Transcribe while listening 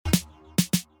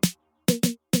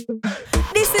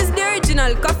This is the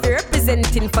original coffee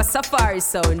representing for Safari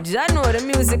Sound. Ya know the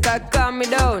music will calm me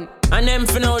down. And them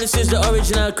for now, this is the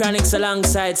original Chronics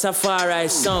alongside Safari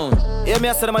Sound. Yeah, me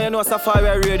I said, man, you know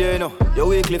Safari Radio, you know. Your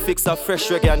weekly fix of fresh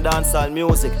reggae and dancehall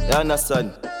music. You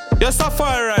understand? Your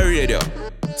Safari Radio.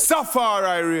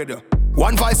 Safari Radio.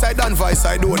 One voice I done voice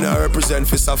I don't represent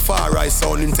for Safari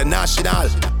Sound International.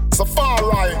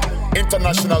 Safari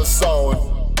International Sound.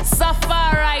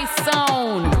 Safari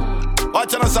Sound.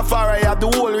 Watch on Safari, you have the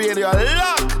whole radio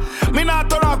lock. Me not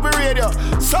turn off the radio.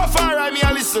 Safari, me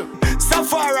a listen.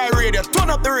 Safari Radio, turn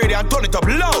up the radio and turn it up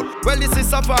loud. Well, this is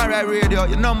Safari Radio,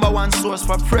 your number one source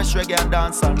for fresh reggae and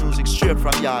dancehall music straight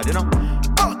from yard, you know.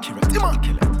 Accurate,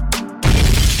 immaculate.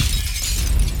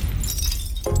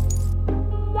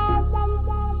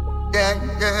 Yeah,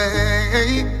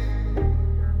 yeah,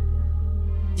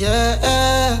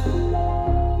 Yeah,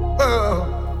 oh,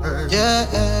 yeah.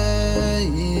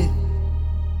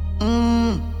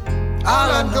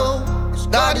 All I know is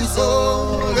God is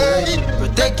holy.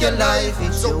 Protect your life,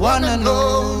 it's your one and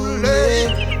only.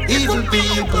 Evil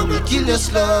people will kill you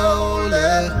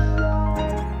slowly.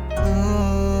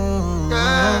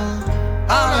 All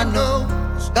I know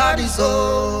is God is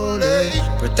holy.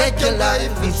 Protect your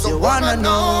life, it's your one and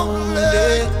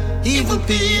only. Evil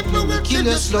people will kill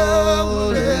you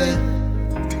slowly.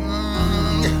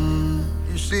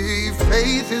 You see,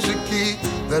 faith is a key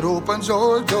that opens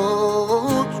all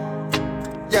doors.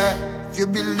 Yeah, if you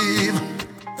believe.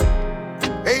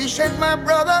 Patient, my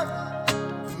brother,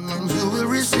 and you will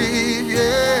receive,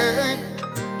 yeah.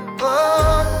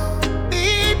 Oh,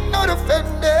 be not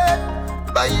offended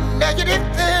by negative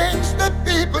things that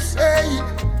people say.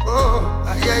 Oh,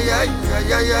 ay, ay, ay,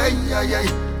 ay, ay, ay, ay.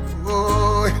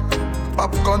 Oh,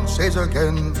 Popcorn says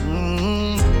again.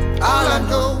 All I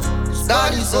know is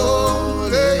God is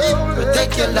holy.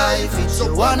 Protect your life, it's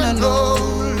your one and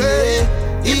only.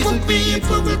 Evil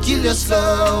people will kill you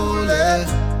slowly.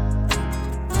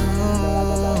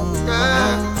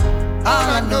 All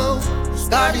I know is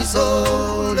God is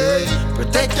holy.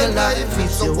 Protect your life,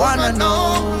 it's your one and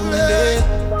only.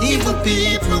 Evil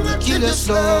people will kill you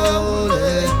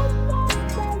slowly.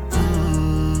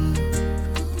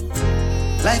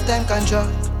 Lifetime contract,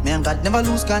 me and God never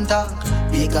lose contact.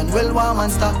 Bacon well warm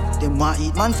and stock. Them want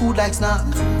eat man food like snack.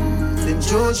 Them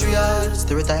judge real,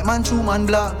 stereotype man true man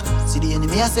black. See the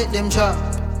enemy I set them trap.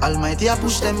 Almighty I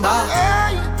push them back.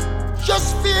 Hey,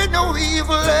 just fear no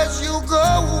evil as you go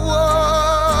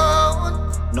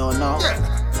on. No. Yeah.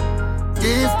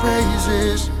 Give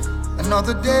praises,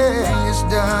 another day is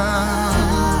done.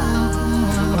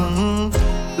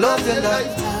 Love your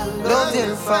life, love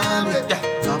your family.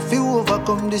 Now if you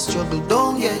overcome this struggle,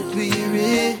 don't get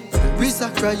weary. We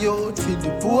cry out for the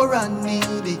poor and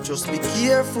needy. Just be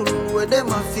careful where them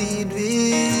a feed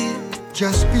we.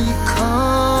 Just be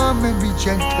calm and be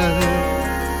gentle.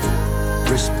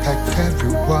 Respect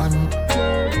everyone.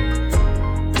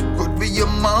 Could be your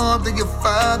mother, your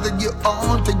father, your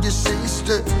aunt and your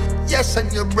sister. Yes,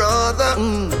 and your brother.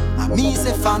 And me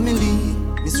say family,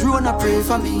 Miss Rona pray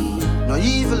for me. No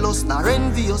evil lust, nor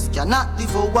envious cannot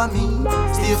devour me.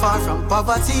 Stay far from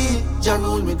poverty, Jah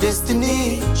rule me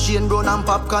destiny. Shane Brown and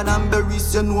popcorn and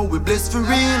berries, you know we blessed for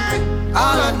real.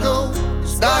 All I know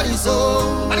is God is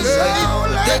holy.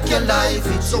 Take your life,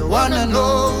 it's your one and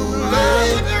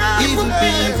only. Evil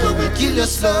people will kill you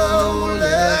slowly.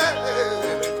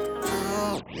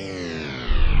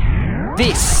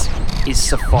 This is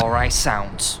Safari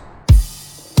Sounds.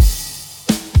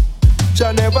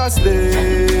 Jah never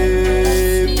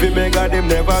sleep, we make God him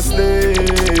never sleep.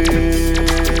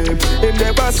 Him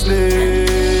never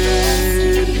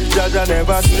sleep, Jah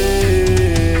never sleep.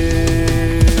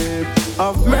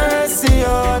 Have mercy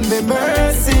on me,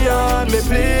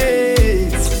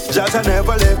 please. Jah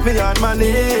never left me on my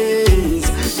knees.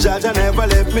 Jah never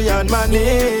left me on my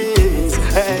knees.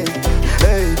 Hey,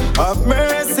 hey, have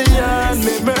mercy on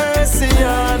me,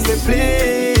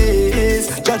 please.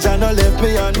 Jah no left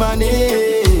me on my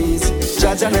knees.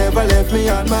 Jah never left me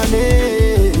on my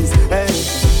knees. Hey.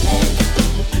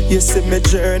 You see me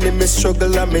journey, me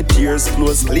struggle and me tears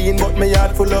flows clean, but me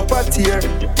heart full of a tear.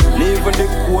 Even the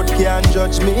court can't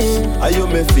judge me, are you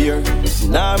me fear?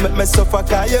 Now make me suffer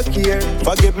cause you care.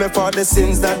 Forgive me for the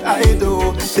sins that I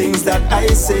do, things that I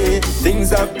say,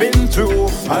 things I've been through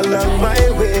along my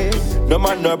way. No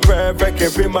man no perfect,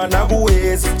 every man have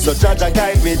ways. So Jah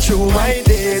guide me through my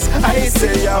days. I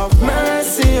say have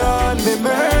mercy on me,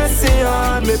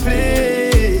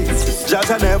 please.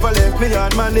 Jah never left me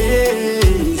on my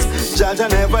knees. Jah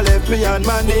never left me on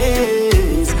my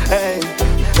knees. Hey,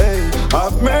 hey,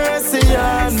 have mercy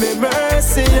on me,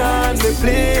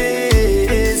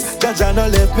 please. Jaja no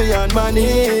left me on my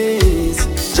knees.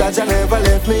 Jaja never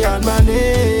left me on my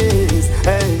knees.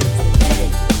 Hey,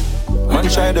 man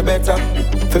try the better,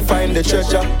 fi find the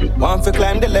treasure. Want fi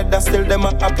climb the ladder, still them a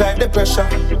apply the pressure.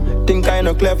 Think I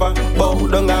no clever, bow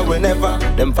down I whenever.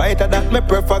 Them fighter that me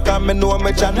prefer, cause me know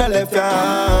me Jah no left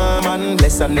ya. Man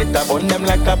bless and it a burn them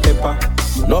like a pepper.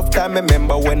 Enough time me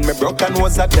remember when me broke and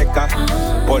was a decker.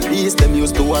 Police them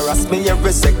used to harass me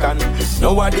every second.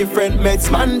 Now a different meds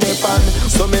man depend.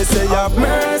 So me say have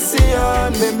mercy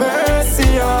on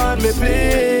me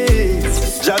please.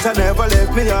 Jaja never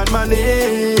left me on my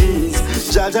knees.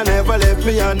 Jaja never left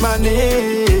me on my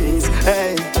knees.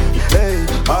 Hey, hey,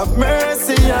 have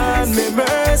mercy on me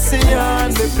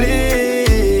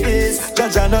please.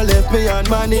 Jaja no left me on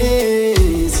my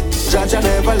knees. Jaja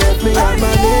never left me on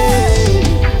my knees.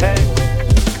 Hey.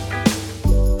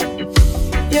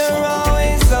 You're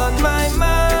always on my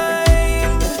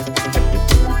mind.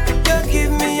 You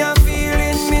give me a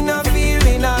feeling, me not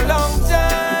feeling a long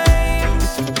time.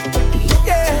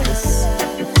 Yes,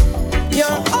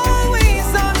 you're always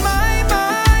on my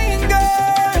mind,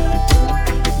 girl.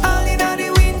 All in the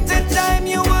winter time,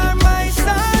 you are my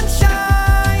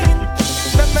sunshine.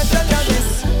 Let me tell you this,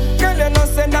 girl, you know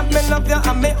say that me love you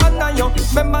and me honor you.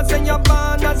 Remember say you're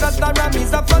born as a star and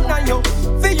me's a fan of you.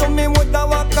 For you me woulda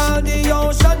walk all the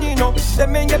ocean, you know. Let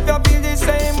me if you feel the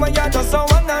same way, I just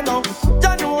wanna know.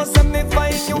 You know say me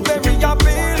find you very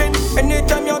appealing.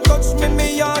 Anytime you touch me,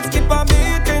 me heart skip a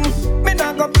beating. Me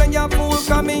not go play your fool,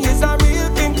 cause me is a real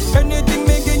thing. Anything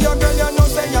me give you, girl, you know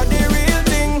say you're the real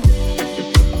thing.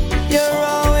 You're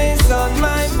always on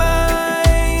my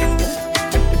mind.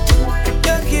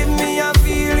 You give me a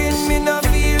feeling, me not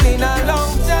feeling a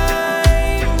long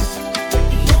time.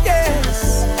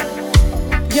 Yes,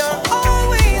 you're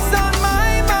always on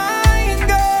my mind,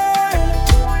 girl.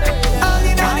 All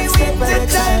in the winter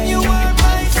time, you are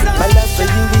my sunshine. My love for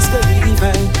you is very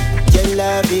divine. Your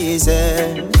love is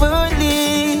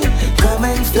heavenly. Come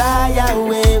and fly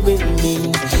away with me.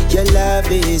 Your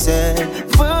love is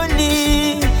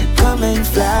heavenly. Come and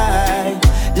fly.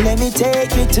 Let me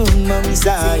take you to Mount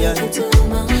Zion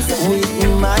with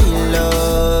my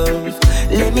love.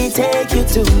 Let me take you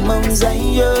to Mount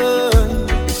Zion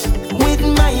with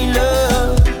my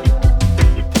love.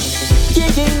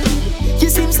 Yeah, yeah. You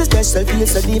seem so special, feel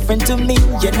so different to me.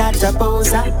 You're not a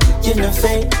poser, you're not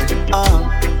fake.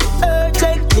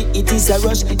 Urgently, it is a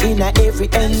rush in every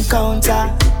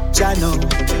encounter. Jano,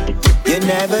 you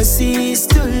never cease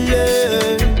to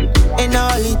learn, and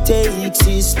all it takes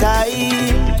is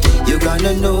time. You're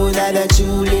gonna know that I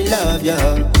truly love you,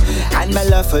 and my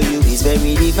love for you is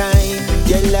very divine.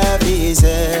 Your love is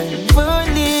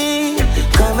heavenly.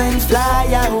 Come and fly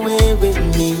away with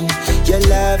me. Your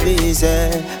love is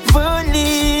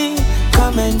heavenly.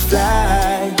 Come and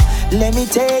fly. Let me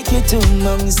take you to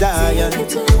Mount Zion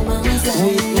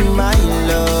with my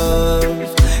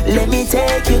love. Let me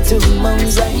take you to Mount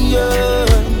Zion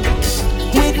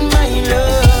with my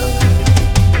love.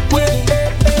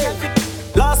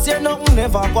 Last year nothing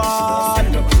never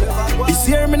gone. This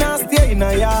year me not stay in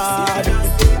a yard.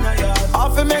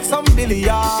 Off to make some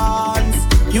billions.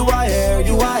 You are here,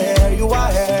 you are here, you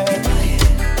are here.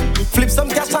 Flip some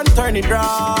cash and turn it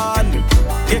round.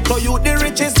 Get to you the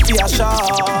richest be a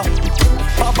shop.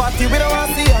 Poverty we don't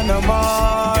want to see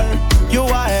animal. You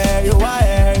are here, you are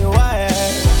here, you are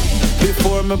here.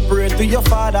 Before me pray to your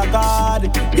Father God,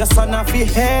 your son have to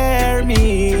hear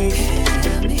me.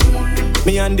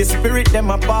 Me and the spirit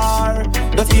them apart.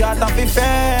 The heart have to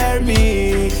fear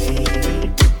me.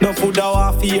 No food I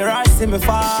want fear or see me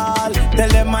fall. Tell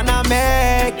them man I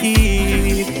make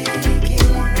it.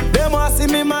 Them want see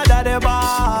me mad at the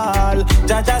ball.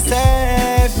 Jaja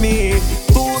save me.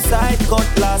 Two-side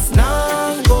cutlass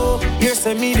now go. Here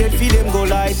say me dead feed them go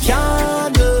like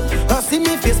candle. And see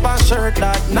me face my shirt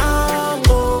that now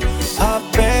go.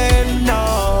 Happen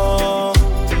now.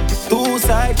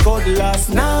 Two-side cutlass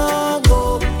now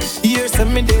go. Here say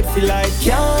me dead feel like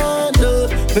candle.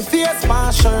 Me face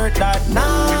my shirt that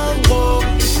now go.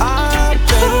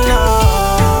 Happen now.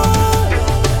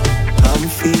 I'm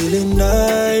feeling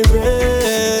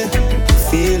irate,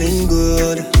 feeling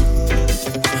good,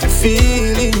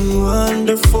 feeling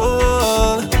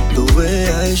wonderful, the way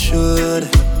I should.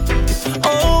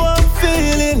 Oh, I'm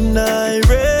feeling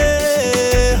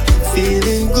irate,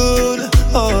 feeling good,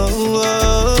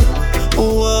 oh,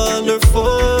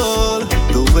 wonderful,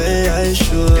 the way I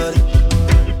should.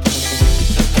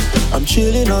 I'm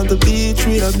chilling on the beach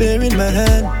with a beer in my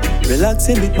hand,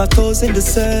 relaxing with my toes in the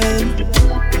sand.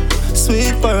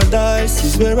 Sweet paradise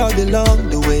is where I belong.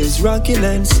 The waves rocking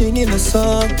and singing a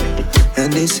song,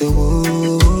 and they say,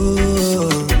 whoa,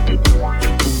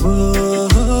 whoa.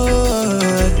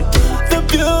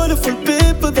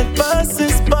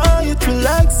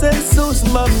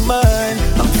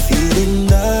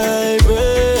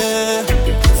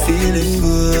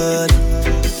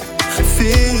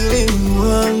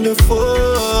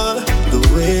 wonderful the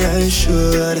way I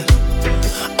should.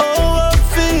 Oh, I'm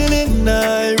feeling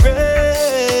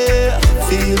irate,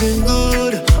 feeling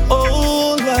good,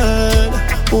 oh man,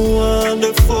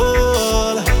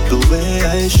 wonderful the way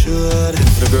I should.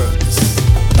 The girls,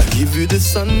 I give you the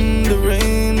sun, the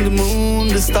rain, the moon,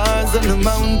 the stars and the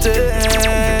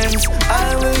mountains.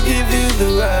 I will give you the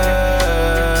world.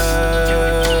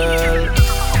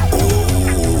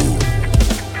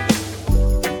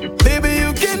 Baby,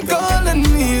 you can call on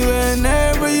me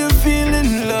whenever you're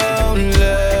feeling lonely.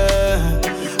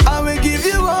 I will give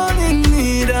you all you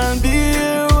need. I'll be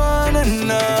your one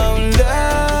and only.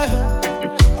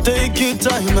 Take your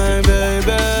time, my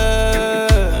baby.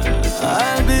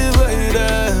 I'll be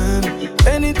waiting.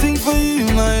 Anything for you,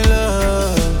 my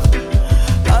love.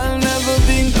 I'll never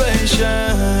be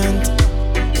impatient.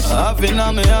 I've been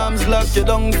on my arms, lock you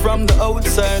down from the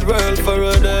outside world for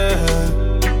a day.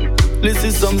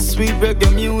 Listen some sweet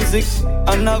reggae music,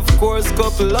 and of course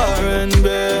couple R&B.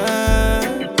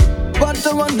 What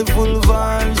a wonderful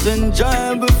vibes,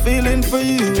 enjoyable feeling for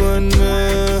you and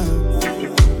me.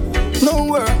 No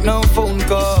work, no phone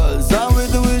calls, all we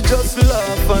do is just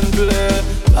laugh and play.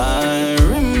 I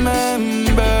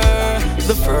remember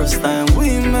the first time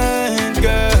we met,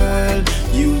 girl.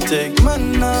 You take my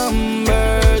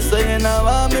number, saying I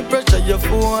want me pressure your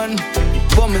phone.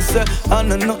 But me say, I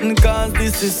know nothing cause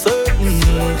this is certain.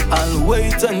 I'll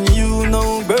wait and you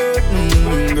no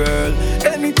burden, girl.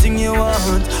 Anything you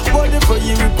want, whatever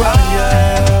you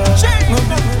require.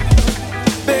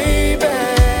 Baby,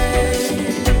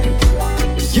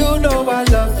 you know I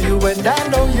love you and I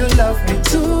know you love me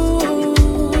too.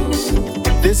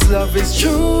 This love is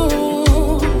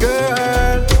true,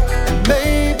 girl.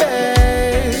 Maybe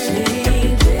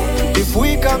if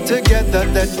we come together,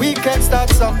 then we can start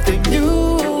something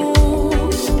new.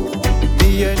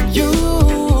 Me and you,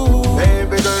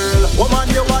 baby girl. Woman,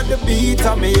 you want the beat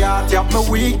of me heart. You have me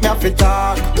weak, me have to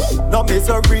talk. No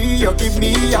misery, you give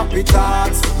me happy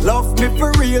thoughts. Love me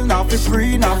for real, not for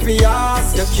free, not for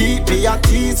ask. You keep me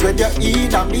at ease when you're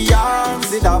in on me arms.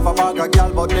 Did have a bag of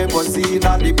girl, but never seen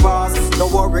on the past. No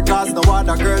worry, cause no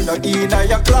other girl not in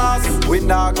your class. We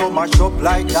not go mash up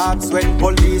like that when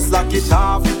police lock it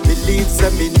off. Believe say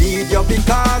me need you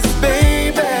because,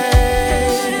 baby,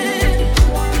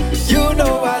 you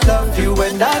know I love you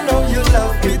and I know you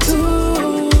love me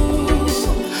too.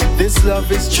 This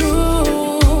love is true,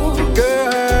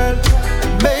 girl.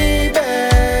 Maybe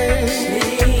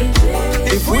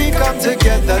if we come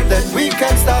together, then we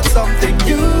can start something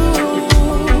new.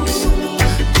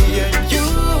 Me and you.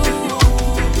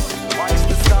 Watch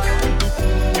the style.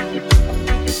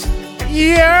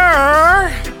 Yeah!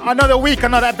 Another week,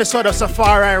 another episode of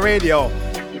Safari Radio.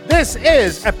 This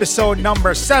is episode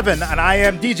number 7, and I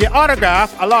am DJ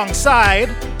Autograph alongside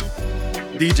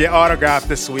DJ Autograph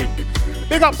this week.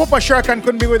 Big up Papa Shurkan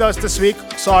couldn't be with us this week,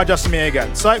 so just me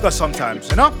again. So it goes sometimes,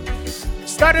 you know?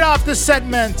 Started off this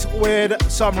segment with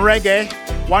some reggae.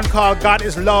 One called God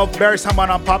is Love, Barry Salmon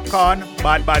and Popcorn.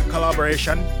 Bad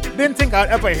collaboration. Didn't think I'd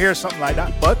ever hear something like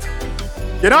that, but,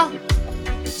 you know,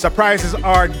 surprises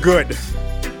are good.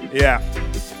 Yeah.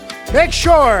 Make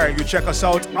sure you check us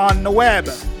out on the web.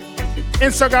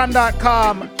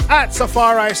 Instagram.com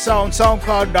 @SafariSound,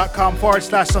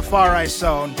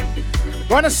 SoundCloud.com/SafariSound.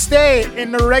 Gonna stay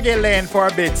in the reggae lane for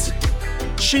a bit.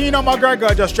 Chino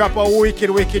McGregor just dropped a wicked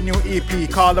new EP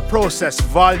called The Process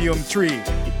Volume 3.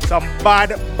 Some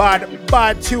bad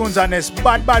tunes on this,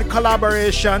 bad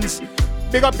collaborations.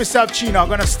 Big up yourself, Chino.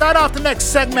 Gonna start off the next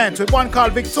segment with one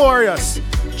called Victorious.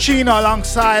 Chino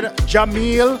alongside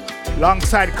Jamil,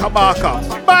 alongside Kabaka.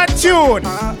 Bad tune,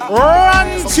 run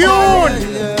tune.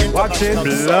 Watch it,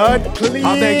 blood clean.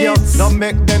 I beg you, don't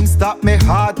make them stop me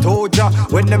heart, told ya.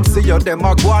 When them see you, them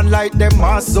a go on like them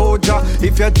a soldier.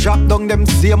 If you drop down, them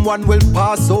same one will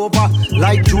pass over.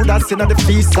 Like Judas in the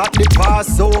feast at the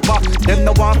Passover. Them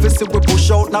no want to see we push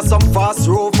out, not some fast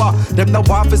rover. Them no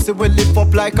want to see we lift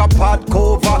up like a pot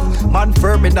cover. Man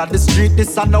firm in the street,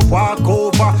 this and no walk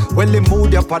over. Well, they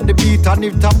mood up on the beat and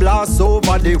if to blast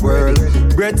over the world.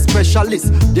 Bread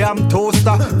specialist, damn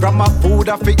toaster. From my food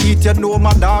I fi eat, you know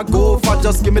man I go for.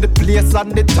 Just give me the place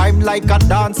and the time like a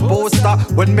dance poster.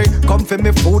 When me come for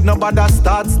me food, nobody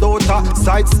starts daughter.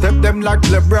 Sidestep them like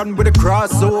LeBron with a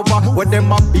crossover. When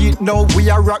them a beat now, we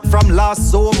a rock from last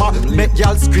summer. Make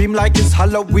y'all scream like it's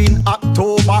Halloween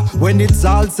October. When it's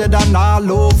all said and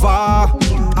all over.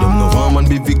 Them no want man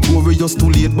be victorious, too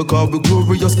late because we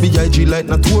glorious. B.I.G. like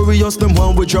notorious, them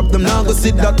want we drop them now go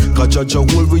sit that. Catch a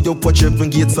hold we up, watch heaven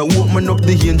gates a open up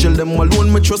the angel, them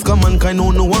alone me trust, cause mankind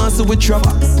no one so we trap.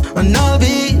 And I'll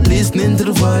be listening to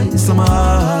the voice of my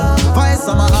heart.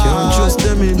 Can't trust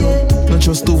them in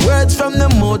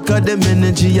mouth, cause them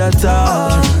energy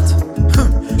attack.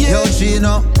 Yo,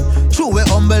 Chino. True, we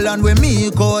humble and we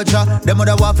meek, culture. Them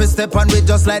other waffle step on we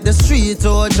just like the street,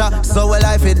 culture. So we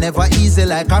life it never easy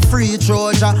like a free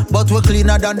troja. But we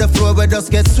cleaner than the floor, we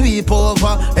just get sweep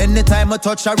over. Anytime we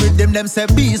touch a rhythm, them say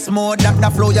beast mode. That the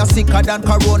flow ya sicker than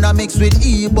Corona mixed with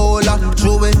Ebola.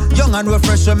 True, we young and we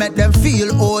fresh, we make them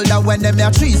feel older. When them ya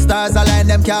 3 stars align,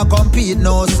 them can't compete,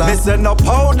 no sir. Missing no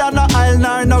powder, no oil,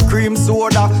 nor no cream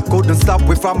soda. Couldn't stop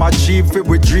we from achieve it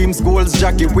with dreams, goals.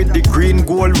 Jackie with the green,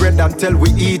 gold, red until we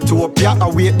eat to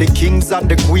await the kings and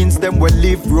the queens, them will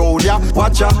live roll, yeah.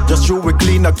 Watch ya, just show we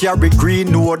clean a carry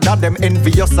green, no that them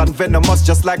envious and venomous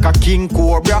just like a king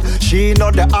cobra. She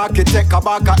know the architect,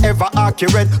 Kabaka ever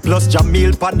accurate. Plus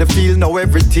Jamil pan the field, now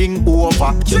everything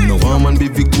over. Them no one man be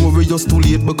victorious, too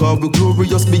late because we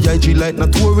glorious. B.I.G. like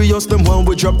notorious, them one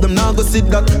we drop them now go sit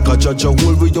that. Cause judge a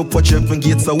hold we up, watch heaven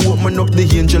gates a open up the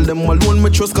angel, them alone me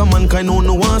trust, cause mankind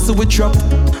no one so we trap.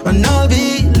 And I'll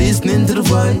be listening to the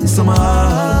voice of my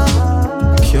heart.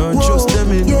 Can't trust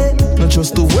them in, not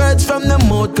just the words from them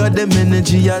mouth, cause them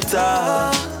energy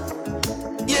attack.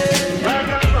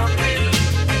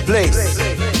 Place,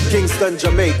 Kingston,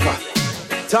 Jamaica.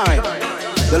 Time,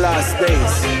 the last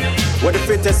days. Where the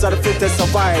fittest of the fittest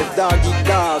survive. Dog eat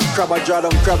dog, crab a draw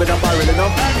down, crab in a barrel, you know.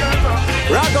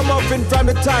 Ragamuffin from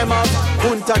the time of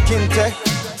Kunta Kinte.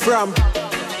 From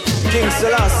King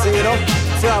Selassie, you know.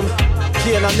 From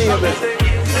Cain and Abel.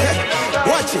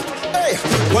 Watch it.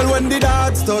 Well, when the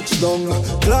dogs touch down,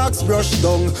 clocks brush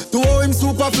down. To owe him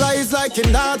superfly is like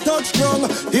him not touch ground.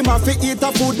 Him have to eat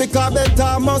a food because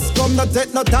better must come. Not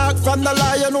take no talk from the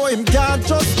lion, no him can't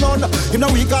trust none. Him no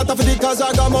weak out of the cause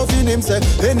I got muffin him say.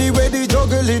 Anyway the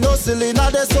juggling, no silly, now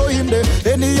they saw him there.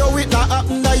 Anyhow it not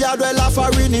happen, the yard well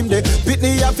offering him there.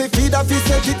 Pitney have to feed a fish,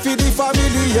 set it for the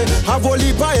family, yeah. Have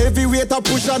only by heavy weight a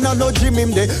push and no gym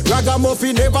him there.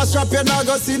 Ragamuffin never strap you, not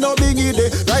go see no bingy there.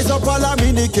 Rise up all a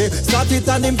minike, start it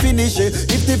and him finish it.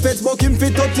 If the Facebook him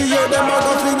fit up to you, them a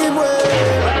go fling him way.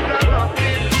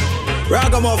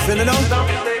 Ragamuffin, you know.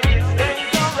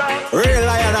 Real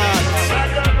lion heart.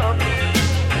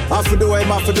 Have to do what him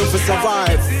have to do for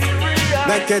survive.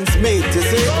 Make ends meet, you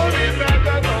see.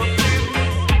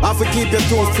 Have to keep your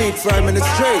 2 feet firm in the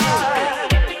straight.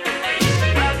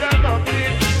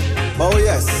 Oh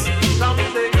yes.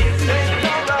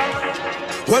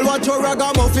 Well, watch your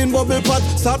ragamuffin bubble pot.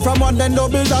 Start from one, then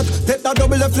double that. Take that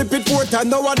double and flip it 4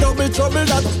 times. Now a double trouble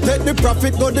that. Take the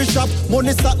profit, go the shop.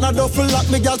 Money start na duffel lock.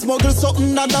 Me gal smuggle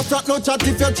something and a frat no chat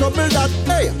if you trouble that.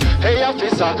 Hey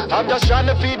officer, I'm just trying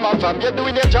to feed my fam. You're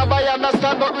doing your job, I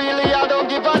understand, but really I don't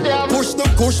give a damn. Push the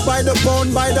kush by the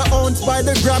pound, by the ounce, by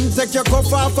the gram. Take your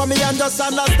cuff off of me and just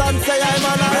understand. Say I'm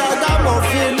a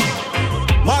ragamuffin.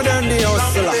 Modern day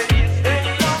hustler.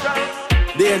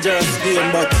 Dangerous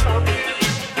game, but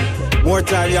more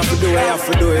time you have to do what you have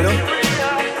to do, you know?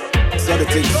 So the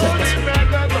thing's set.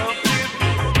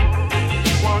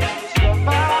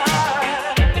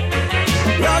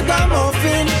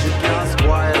 Ragamuffin.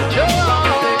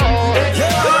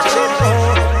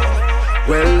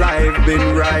 Well, I've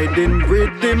been riding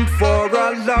rhythm for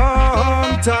a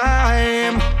long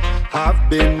time. I've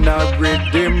been a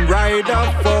rhythm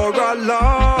rider for a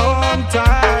long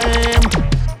time.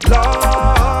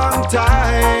 Long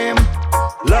time.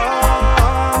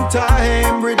 Long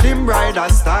time, rhythm rider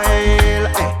style.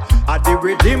 I the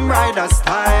rhythm rider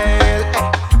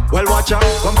style. Well, watch out,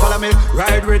 come follow me.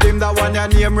 Ride with him, that one your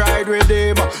name, ride with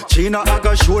him. Chino, I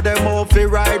go show them how to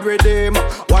ride with him.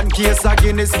 1 case of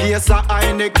Guinness, case of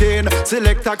Heineken.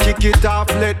 Selector, kick it off,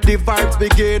 let the vibes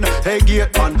begin. Hey,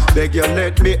 gate man, beg you,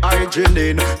 let me hygiene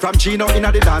in. From Chino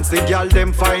inna the dance, the girl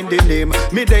them finding him.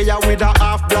 Me there with a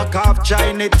half black, half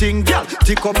China thing. Girl,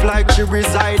 tick up like she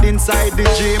reside inside the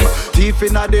gym. Thief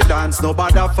inna the dance,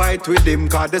 nobody fight with him.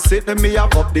 Cause they sit me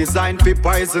up design for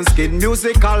poison skin.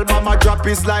 Music album, a drop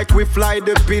is like we fly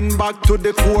the pin back to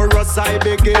the chorus I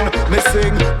begin. Me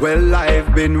sing, well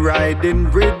I've been riding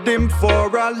rhythm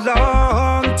for a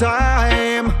long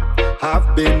time.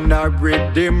 I've been a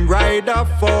rhythm rider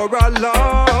for a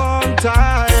long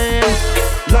time.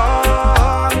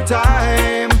 Long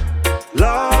time.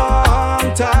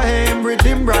 Long time.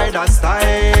 Rhythm rider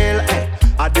style.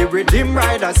 I the rhythm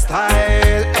rider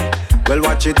style. Well,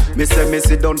 watch it. Me say me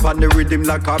sit down pon the rhythm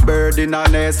like a bird in a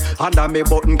nest. Under me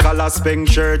button collar spring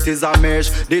shirt is a mesh.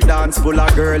 The dance full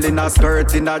of girl in a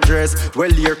skirt in a dress.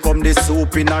 Well, here come the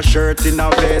soup in a shirt in a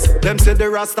vest. Them say the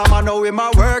Rasta man how him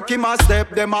a work, him a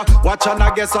step. Them a watch and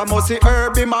I guess I must see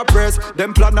herb in my breast.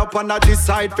 Them plan up and I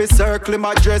decide fi circle in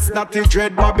my dress. Not the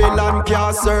dread Babylon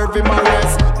can't serve in my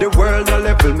rest. The world a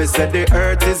level, me say the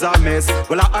earth is a mess.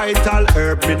 Well, I tell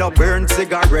herb, me no burn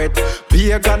cigarette.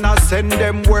 Pagan a send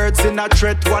them words in a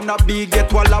threat. Wanna be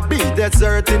get walla be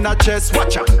desert in a chest.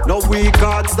 Watch out, no we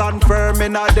can't stand firm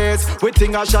in a days. We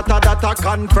think a shatter that a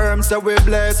confirm, say we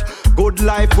bless. Good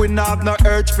life, we not have no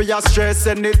urge for your stress.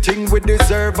 Anything we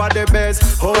deserve are the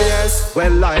best. Oh yes,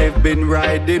 well I've been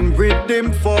riding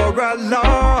rhythm for a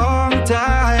long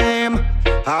time.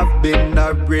 I've been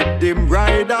a rhythm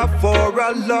rider for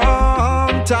a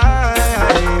long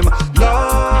time.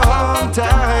 Long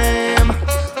time,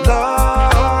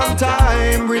 long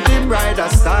time. Rhythm rider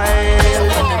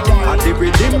style. And the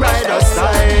rhythm rider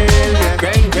style.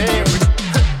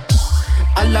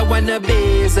 All I wanna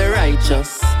be is a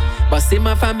righteous. But see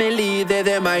my family,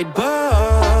 they might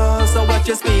boast. So watch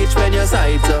your speech when you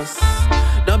cite us.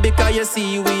 Not because you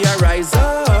see we are rise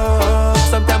up.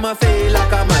 Sometimes I feel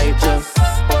like I might just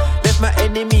left my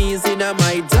enemies in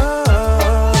my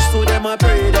dust. To them I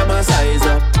pray, them I size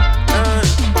up.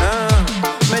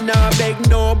 Me nah beg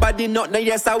nobody, not no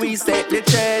yes how we set the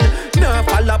trend. Nah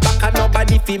follow back and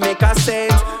nobody fi make a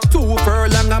sense. 2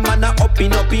 furlong a man a up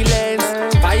in lens.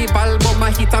 5 album a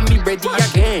hit and me ready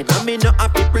again. I me not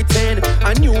happy pretend.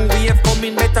 A new wave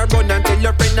coming, better run and tell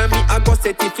your friend and me I go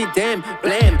set it for them.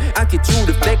 Blame, attitude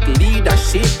reflect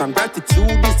leadership and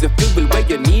gratitude is the fuel where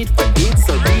you need for it.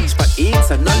 So reach for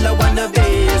it and all I wanna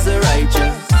be is a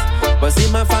righteous. But see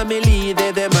my family,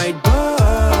 they might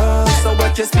boast. So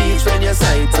watch your speech when you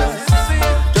cite us.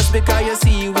 Just because you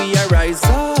see we are rise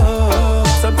up.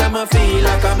 Sometimes I feel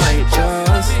like I might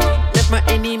just left my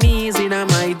enemies in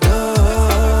my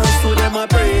dust. To them I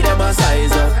pray, them I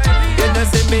size up. You know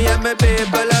see me and my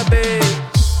people a big.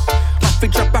 Happy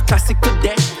drop a classic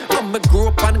today. I'ma grow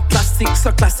up on classics,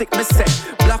 so classic me say.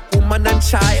 Black woman and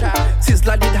child.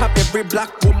 Sizzla did have every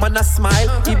black woman a smile.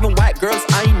 Even white girls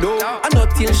I know, I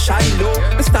not till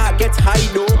Shiloh. Me start get high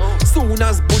though. Soon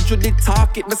as Buju did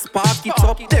talk it, me spark it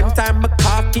up. Them time me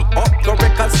cock it up. Go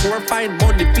record store, find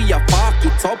money for ya, park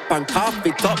it up and cough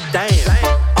it up. Damn,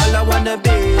 all I wanna be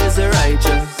is a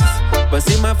righteous. But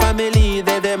see my family,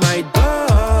 they might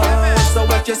boast. So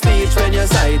watch your speech when you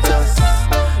cite us.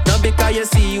 Not because you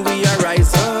see we are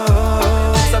rise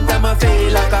up. Sometimes I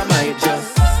feel like I might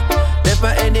just left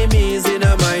my enemies in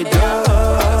my dust.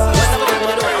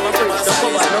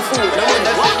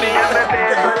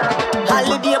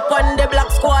 Holiday upon the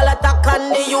black squall attack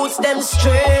and the youths them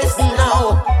stress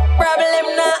now.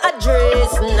 Problem not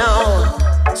address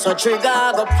now. So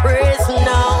trigger go praise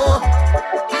now.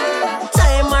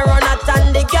 Time I run out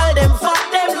and the girl them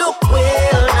fuck them look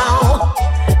well now.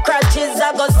 Crutches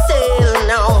I go sail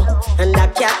now. And the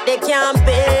cat they can't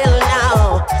bail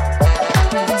now.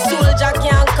 Soldier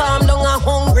can't calm down a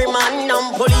hungry man.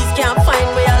 And police can't find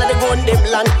where all of the gun them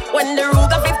land. When the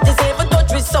Ruger 57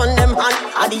 touch with son them hand.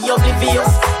 Are the oblivious,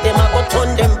 them a go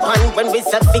turn them pan. When we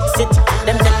say fix it,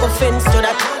 them take offense to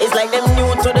that. It's like them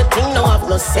new to the thing, no have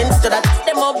no sense to that.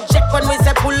 Them object when we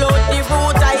say pull out the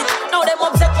root of it. Now them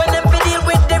upset when them deal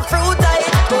with the fruit of it.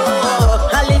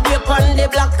 Oh, holiday upon the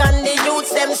black and the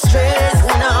youths them stress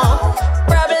now.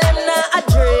 Problem not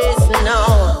address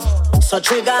now. So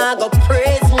trigger go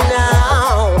praise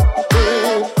now.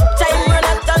 Time run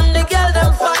out and the girl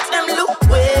them fuck them look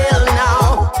well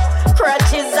now.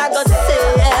 Crutches I go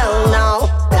sell now.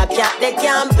 The cat they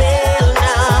can't bail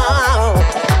now.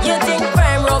 You think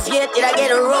crime rough yet it I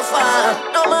get rougher.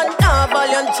 No man can't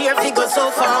volunteer figure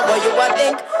so far. What you would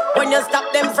think when you stop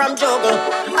them from juggle?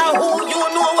 And who you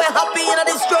know we're happy in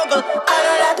the struggle? I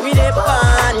know that we dey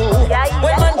pan.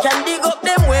 When man can dig up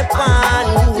them weapon.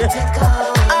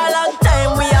 A long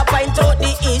time we are point out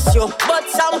the issue. But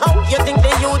somehow you think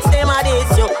the youths them are the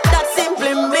issue. That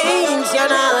simply means you're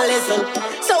not listen.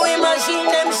 So we machine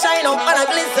them shine up and a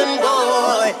glisten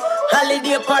boy.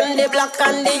 Holiday upon the black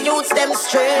and the youths them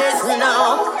stress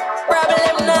now.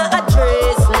 Problem not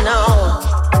address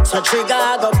now. So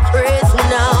trigger go praise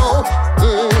now.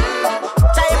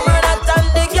 Time run out and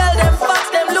the girl them fuck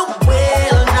them look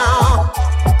well now.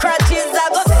 Crutches I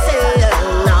go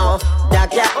sell now. The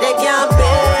cat they can't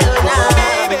bail now.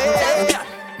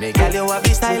 Me girl you have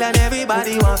the style and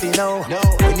everybody want to know.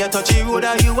 When you touch the road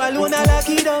you alone a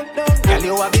lucky down. Girl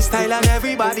you have the style and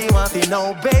everybody want to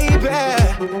know, baby.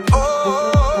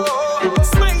 Oh,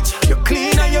 smite, you're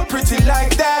clean and you're pretty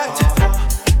like that.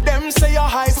 Them say you're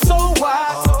high, so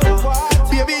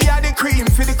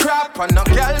crap, and no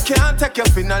girl can't take you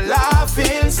for no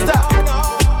laughing stock.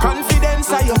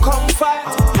 Confidence are your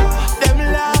comfort. Them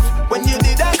laugh when you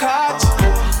did a catch.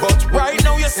 But right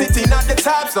now you're sitting at the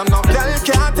top, so no girl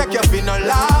can't take you for no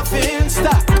laughing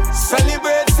stock.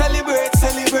 Celebrate, celebrate,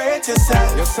 celebrate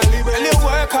yourself. You celebrate, and you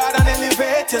work hard and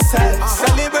elevate yourself.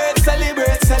 Celebrate,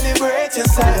 celebrate, celebrate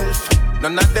yourself.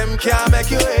 None of them can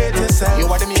make you hate yourself. You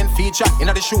are the main feature in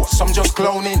the show, some just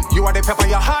clowning. You are the pepper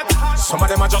you're hot, some of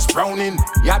them are just browning.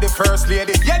 You're the first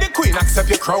lady, you're the queen, accept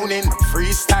your crowning.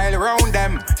 Freestyle around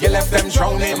them, you left them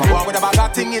drowning. Boy with a bag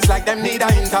of thing is like them need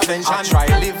an intervention. I try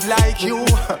live like you,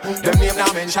 them name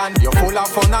not mention. You're full of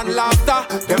fun and laughter,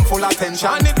 them full of tension.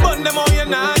 And it burn them all, you're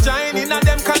not joining in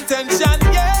them contention.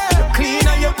 Yeah, you're clean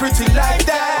and you're pretty like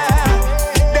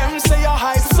that. Them say you're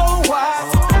high, so what?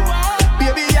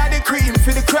 Cream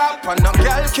for the crap, and no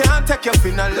girl can't take you for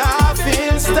no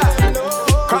laughing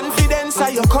stock. Confidence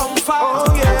are your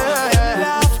comfort, yeah.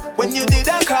 Laugh when you did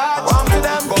a card, warm to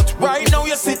them. But right now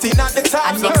you're sitting at the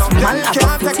top, so no girl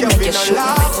can't take you for no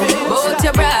laughing stock. Both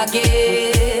you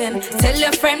bragging, tell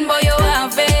your friend boy you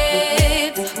have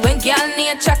it. When girl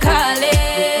nature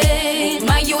calling,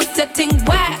 my youth a thing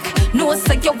whack, no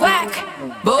say you whack.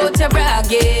 Both you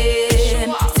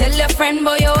bragging, tell your friend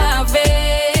boy you have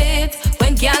it.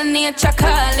 Girl nature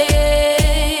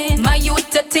calling, my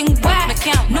youth a thing whack,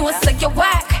 no say you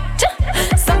whack.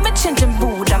 So me changing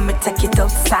mood and me take it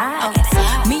outside.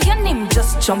 Me and him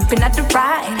just jumping at the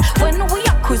ride. When we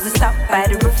are cruising stop by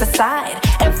the riverside.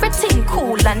 Everything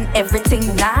cool and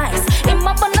everything nice. In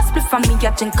my bonus split for me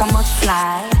I drink I must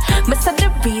slide. Me said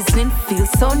the reasoning feels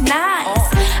so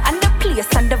nice. And the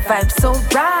place and the vibe so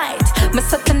right. Me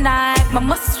said tonight I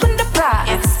must win the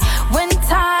prize. When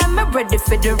time I'm ready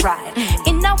for the ride.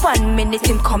 In a 1 minute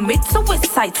him commit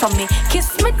suicide for me.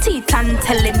 Kiss me teeth and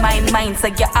tell him my mind. So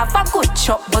you have a good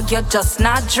chop but you're just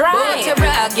not dry. But you're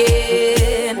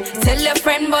bragging, tell your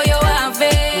friend boy you have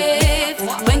it.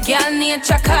 When girl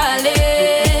nature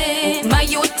calling, my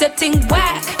youth a thing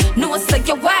whack, no say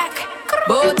you whack.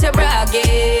 But you're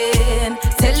bragging,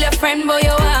 tell your friend boy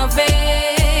you have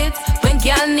it. When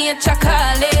girl nature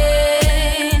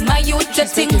calling, my youth a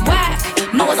thing whack.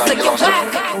 No, so you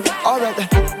back. Alright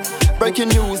then. Breaking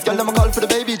news, girl, I'ma call for the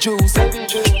baby juice.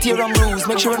 Tear and bruise,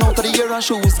 make sure I know to the ear and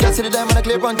shoes. Girl, see the diamond, I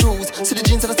clear on cruise. See the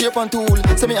jeans and I steer on tool.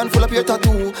 See me hand full of your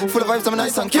tattoo. Full of vibes, I'm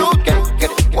nice and cute. Get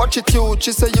it. Watch it cute,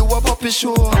 she say you a puppy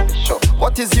show.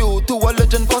 What is you to a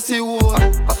legend pussy who?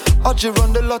 How'd you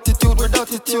run the latitude with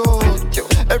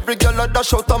attitude? Every girl I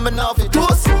dash out on me now fit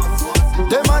toast.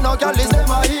 Them a no girl is them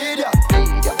a idiot.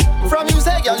 From you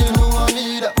say girl you know I'm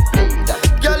idiot.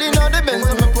 Girl, you know the Benz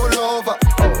me pull over.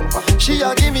 She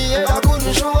a give me head, I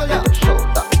couldn't show ya.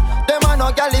 Them a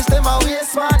no gallis, them a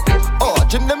waste man. Oh,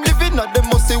 Jim them living at them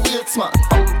must say waits man.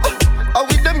 I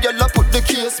with them girl I put the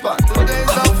case man.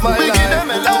 We give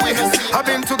them allowance. I've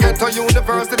been to Ghetto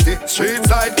University, street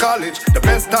side college. The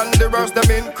best and the worst, them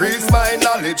increase my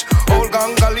knowledge. Old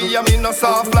gangali, I mean no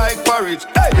soft like porridge.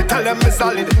 Hey, tell them me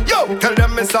solid, yo, tell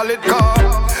them me solid car.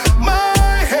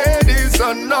 My head is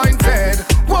anointed,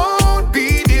 won't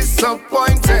be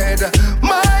disappointed.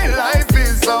 My life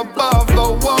is above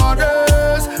the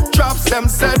waters. Drops them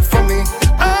set for me.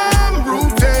 I'm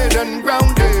rooted and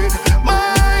grounded.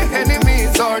 My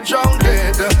enemies are drowned.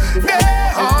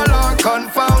 They all are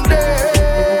confounded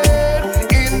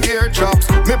in their drops.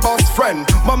 Me best friend,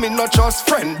 mommy not just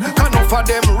friend. Can offer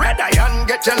them red eye and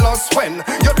get jealous when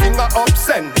your thing are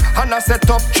upset and I set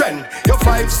up trend. You're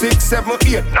 5, 6, 7,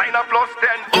 8, 9 plus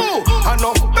 10. Ooh,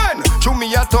 enough men. Chew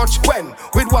me a touch when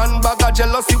with one bag of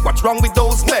jealousy. What's wrong with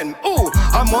those men? Ooh,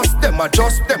 I must them, I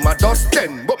just them, I dust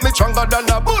them. But me stronger than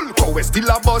a bull, go we still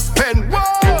a bust pen.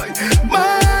 Why?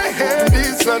 My head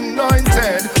is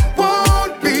anointed,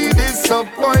 won't be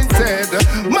disappointed.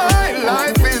 My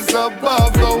life is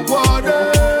above the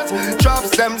waters.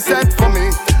 Drops them set for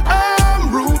me.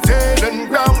 I'm rooted and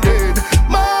grounded.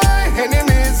 My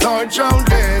enemies are drowned.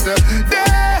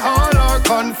 They all are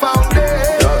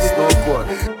confounded. That's no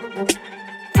good.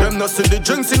 Them not see the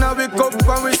drinks in our cup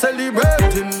when we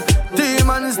celebrating. Team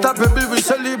unstoppable, we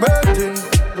celebrating.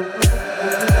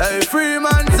 Hey, free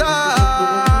man's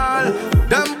all.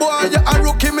 Them boy, you a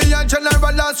rookie, me a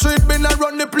general last street. Been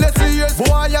around the place for years.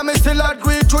 Boy, I me still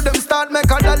agree to them start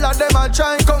make a dollar. Them a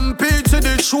try and compete to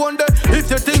the show. If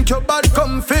you think you're bad,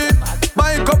 come fit.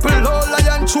 Buy a couple whole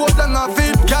lion throat and a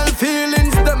fit. Girl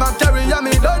feelings, them a carry and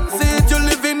me don't see it. You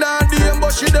live in a DM,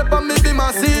 but she dep and me be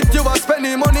my seat. You a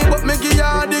spending money, but me give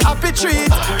you the happy treat.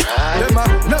 Them a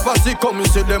never see come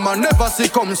see, them a never see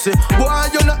come see. Boy,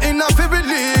 you not in a favorite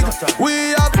league.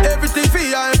 We have everything for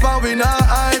hype and we not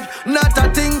hide. Not a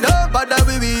thing though, but that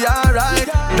we be alright.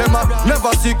 Them a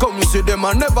never see come see. Them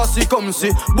I never see come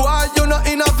see. Boy, you not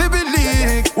in a fibby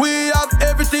league. We have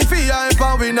everything for you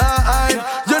and we not hide.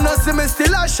 You know see me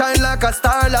still a shine like a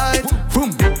starlight.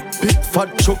 Boom. Big fat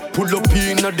truck pull up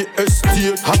in the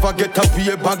estate. Have a get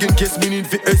away bag in case me need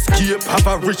to escape. Have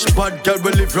a rich bad girl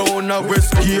will live round a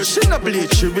Westgate. She not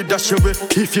bleach, she with dash away.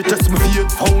 If you test me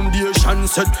fate, foundation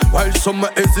set. While some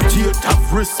hesitate,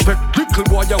 have respect. Little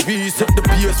boy, we set the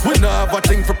pace. We not have a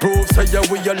thing for proof. Say yeah,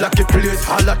 we a lucky place.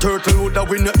 All a turtle would a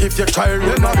winner if you try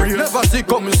run a race. Never see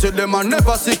come see them and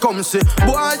never see come see.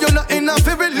 Boy, you not in a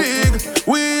favorite league.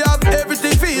 We have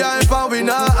everything for you and we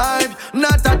not hype.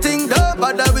 Not a thing though,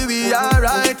 but that we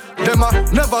alright. Them a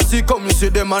never see come see.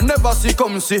 Them a never see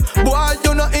come see. Boy,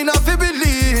 you not in a favorite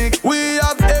league. We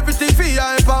have everything for you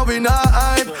and we not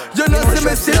hype. You know see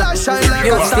me still a shine like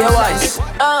a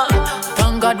star.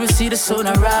 Thank God we see the sun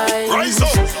arise.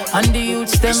 And the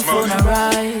youths them phone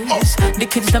arise. The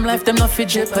kids them life them not fit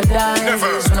jeopardize.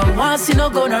 We no want see no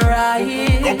gonna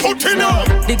rise.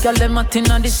 The girl them acting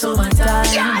on the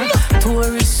summertime.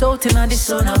 Tourists out in the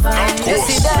sun of vibes. You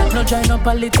see that? No join no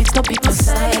politics, no pick a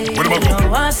side. We no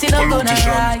want see no gonna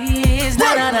rise.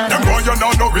 Nah nah nah. Them boy you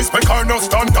know no respect or no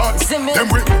standard. Them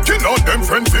we kill all them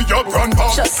friends for your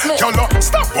grandpa. Y'all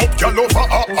stop up y'all over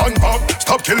and back.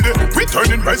 Stop kill the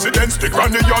returning residents, the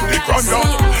granny and the granda.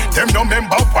 Them no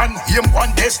member one aim,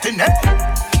 one destiny.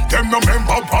 Them no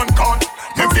member one God.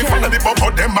 Make the follow the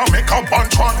bubble, them a make a one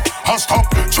tron. And stop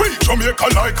treat Jamaica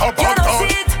like a bad God.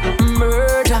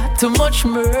 Murder, too much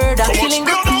murder. Killing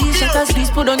the peace, please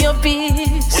put on your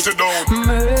peace. Put it down.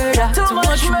 Murder, too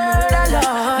much murder,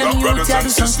 Lord. And you tell do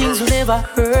some things we never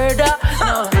heard of.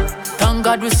 No. Thank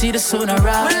God we see the sun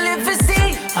arise. We live to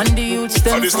see. And the youths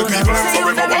them so the people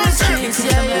forever want to see.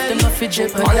 Them not fit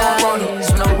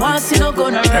jeopardize. We no want see no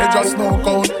gonna rise. They just no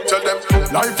count. Tell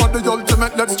them life for the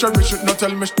ultimate. Let's cherish it. No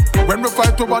tell me when we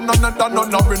fight to one another,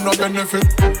 none of it no benefit.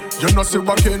 You know see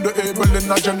what came the able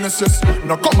in a Genesis.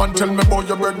 Now come and tell me about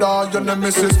your brother, your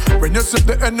nemesis. When you see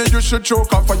the enemy, you should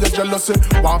choke off for your jealousy.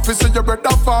 One fi see your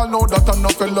brother fall, know that a no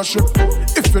fellowship.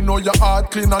 If you know your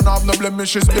heart clean and have no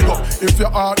blemishes, big up. If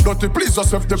your heart dirty, please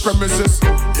just leave the premises.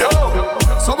 Yo.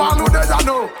 So all who there you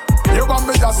know, you want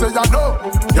me to say you know.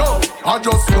 Yo, I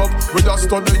just love, we just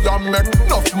study and make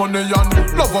enough money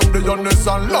and love up the honest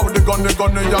and love the gunny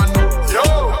and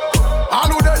yo, all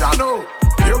who there you know,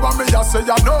 you want me to say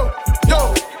you know.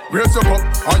 Yo, raise your cup,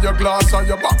 or your glass, or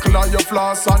your buckle, or your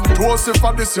floss, and toast it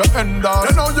for this your ender.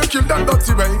 You know you kill them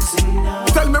dirty ways.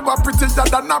 Tell me what prettier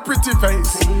than a pretty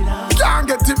face. Can't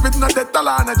get it with no dental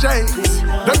and a chains.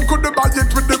 Them could buy it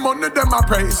with the money them a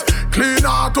praise. Clean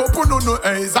heart open no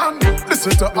A's and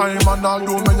listen to I'm and all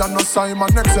do me and no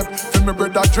Simon except for me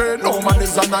brother Dre. No man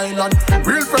is an island.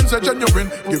 Real friends are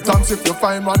genuine. Give thanks if you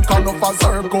find man can off a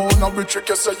circle. Now we trick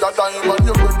you say you're diamond.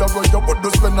 Your brother boy you would do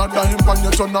spend a dime pan.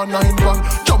 You turn a 9 pan.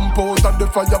 Jump out of the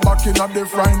fire back in the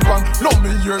frying pan. No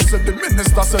me here said the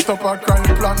minister set up a crime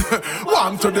plan.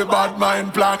 One to the bad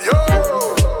mind plan. Yo,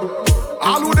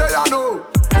 all who there you know.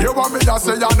 You want me to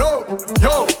say you know.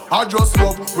 Yo, I just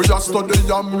love. We just study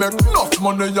and make enough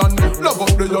money and love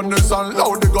up the honest and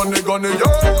love the gunny. Yo,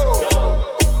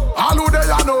 all who there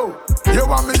you know. You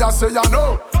want me to say you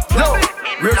know. Yo,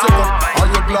 raise your cup, or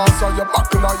your glass, or your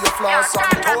buckle, or your floss,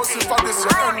 and toast it for this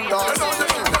your ender.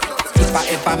 If I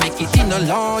ever make it in a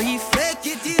life,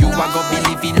 you are gonna be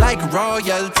living like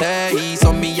royalty.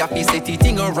 So me happy set it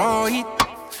in a right.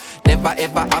 Never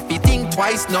ever happy think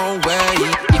twice, no way.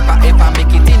 If I ever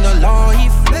make it in a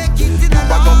life, you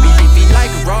are gonna be living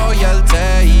like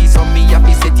royalty. So me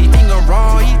happy set it in a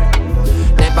right.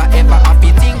 Never ever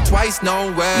happy think twice,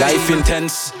 no way. Life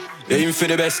intense, aim for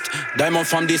the best. Diamond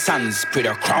from the sands, put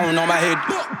a crown on my head.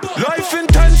 Life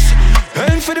intense,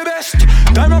 aim for the best.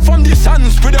 Diamond from the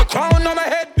sands, put a crown on my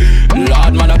head.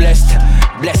 Lord man, I'm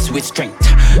blessed with strength.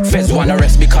 Feds wanna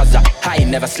rest because I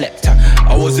never slept.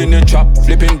 I was in the trap,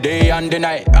 flipping day and the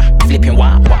night. Flipping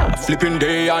flipping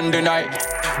day and the night.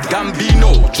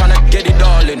 Gambino, tryna get it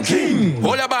all in. King.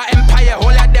 All about empire, all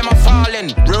of them are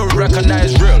falling. Real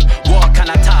recognize real, what can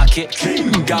I talk it?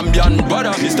 King. Gambian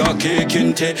brother, Mr.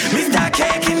 K-Kinte. Mr.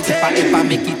 K-Kinte. If I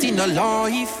make it in a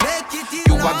life,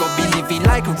 you are gonna be living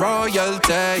like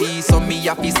royalty. So me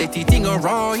happy set it in a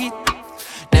right.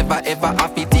 Never ever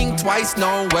happy think twice,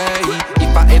 no way.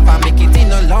 If I ever make it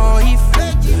in a life,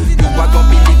 you are gonna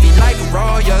be living like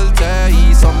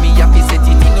royalty. So me happy set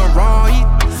it in a right.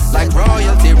 Like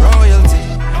royalty.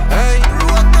 Hey,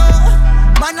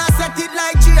 man, I set it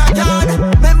like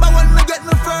G-A-God. Remember when me get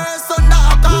me first under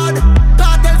a card.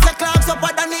 Cartel say clocks up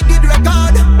and it did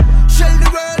record. Shell the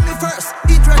world me first,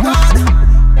 it record.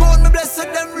 Born me blessed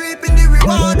them reaping the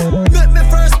reward. Make me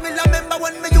first, me remember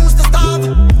when me used to starve.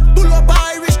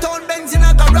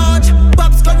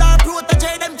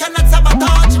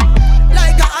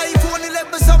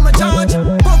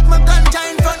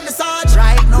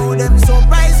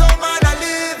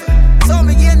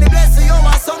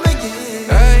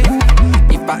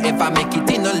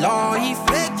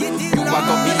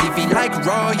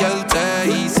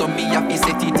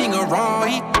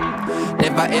 boy.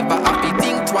 Never ever have to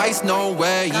think twice, no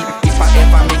way. If I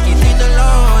ever make it in the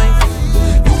life,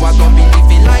 you are gonna be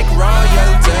living like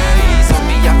royalty. So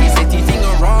me have to set it thing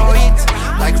right,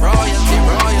 like royalty.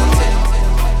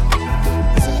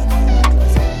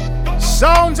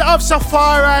 Sounds of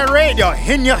Safari Radio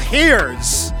in your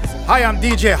ears. Hi, I'm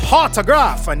DJ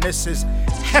Autograph, and this is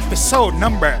episode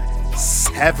number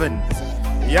 7.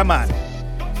 Yeah, man.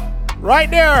 Right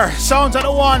there, sounds of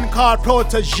the one called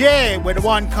Protege with the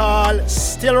one called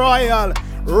Still Royal,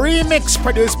 remix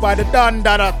produced by the Don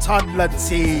Dada Toddler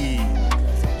T.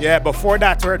 Yeah, before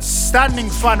that, we heard Standing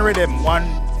Fan Rhythm, one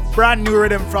brand new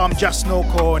rhythm from Just Snow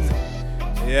Cone.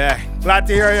 Yeah, glad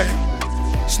to hear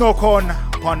Snow Cone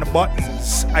on the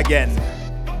buttons again.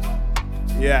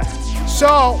 Yeah.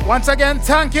 So, once again,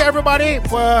 thank you everybody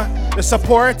for the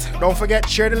support. Don't forget,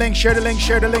 share the link.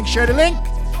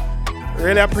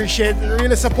 Really appreciate it,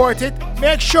 really support it.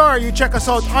 Make sure you check us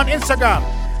out on Instagram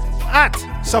at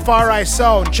Safari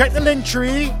Sound. Check the link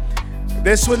tree.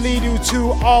 This will lead you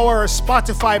to our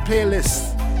Spotify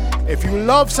playlist. If you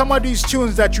love some of these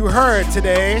tunes that you heard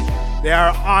today, they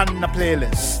are on the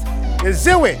playlist. It's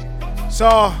Ziwi.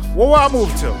 So, what will I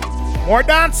move to? More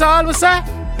dancehall, we say?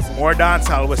 More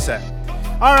dancehall, we say.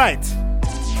 Alright.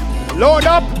 Load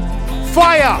up.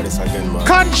 Fire.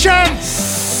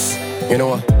 Conscience. You know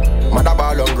what? Mother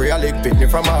ball hungry, I lick pitney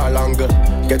from all angle.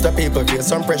 Get the people feel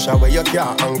some pressure where you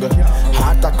can't angle.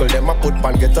 Hard tackle them a put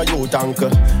pan, get a youth ankle.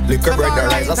 Liquor bread the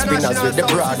rise of spinners with the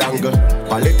broad angle.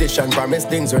 Politician promise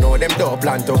things, we know them don't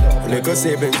plan to. Little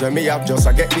savings when me have just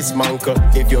I get this mantle.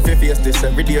 If you face this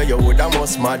every day, you would have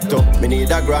most mad to. Me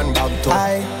need a grand bag to.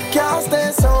 I can't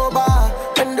stay sober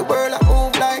when the world I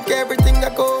move like everything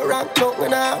I go wrong. No,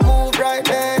 when I move right,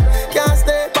 man. Can't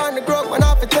stay on the growth when I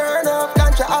have to turn up.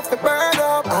 Ganja have to burn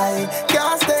up. I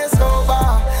can't stay sober.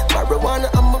 Marijuana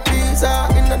I'm a visa.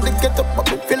 In the ghetto,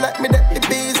 but me feel like me that the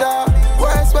visa.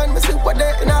 Worse when me see what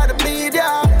they in all the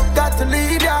media. Got to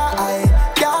lead ya. I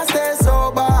can't stay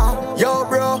sober. Yo,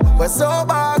 bro, where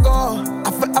sober go?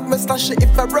 I feel up my stash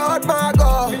if I road my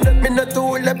go. Me no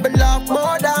too level off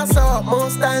more than so.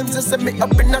 Most times you see me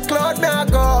up in the cloud, me I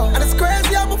go. And it's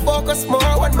crazy I'm a focus more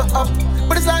when me up.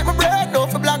 But it's like my brain no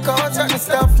for blackouts and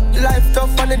stuff. Life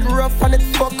tough and it rough and it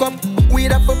fuck up.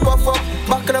 Weed up for puff up,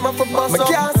 back them up for bust up.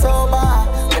 Me can't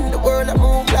sober. In the world I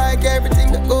move like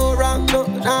everything that go wrong. No,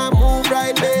 I move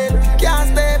right, man. Can't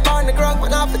stay on the ground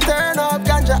when I have to turn up.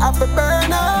 Ganja have to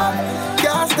burn up.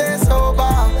 Can't stay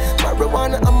sober.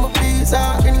 Marijuana I'm a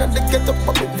visa. In the ghetto,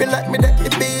 but me feel like me that the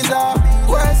visa.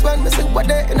 Worse when me see what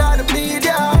they in all the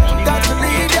media. Got to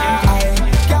lead ya.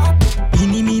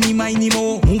 Mini, mini, mini,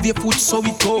 mo. Move your foot so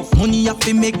it go. Money have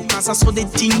to make cause I saw the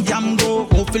thing damn go.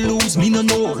 If you lose, me no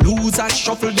know. Lose I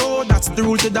shuffle though. That's the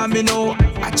rule to domino.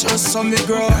 I just saw me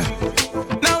grow.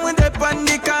 Now when they on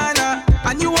the corner,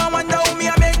 and you wonder how me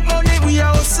I make money, we a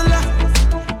hustler.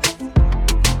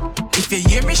 If you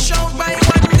hear me shout by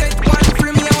one dead, one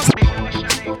free me house.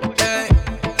 Hey.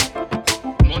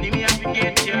 Money me have to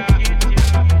get ya.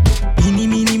 Mini,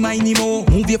 mini, mini, mo.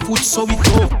 Move your foot so it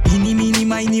go. Mini, mini,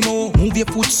 mini, mo. Move your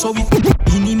foot so it go.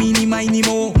 Mini, mini, mini,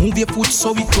 mo. Move your foot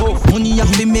so it go. Money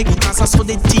have to make cause I saw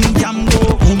the thing damn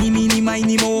go. Mini, mini,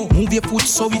 mini, mo. Move your foot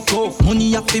so it go.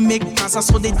 Money have to make cause I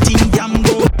saw the thing damn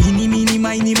go. Mini, mini,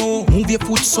 mini, mo. Move your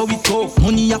foot so it go.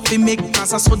 Money have to make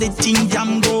cause I saw the thing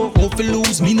damn go. If you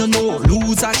lose, me no know.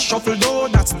 Lose I shuffle though.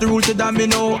 That's the rule to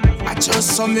domino. I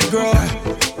just saw me grow.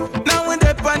 Now when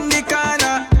they on the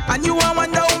corner, and you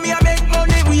wonder how me I make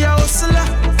money, we a hustler.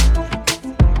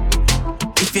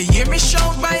 If you hear me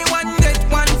shout by one dead,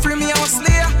 one free me house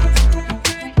layer.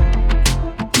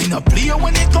 Me no play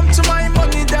when it come to my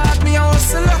money, dog, me a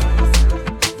hustler.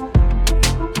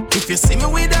 If you see me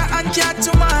with a hand cat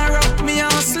tomorrow, me a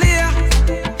hustler.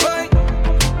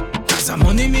 Cause the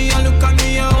money me a look at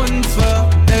me a hunt for.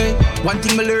 Hey. One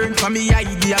thing me learn from me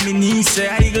idea, me knee say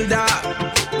I eagle dog.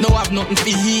 No have nothing to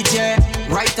eat, yeah.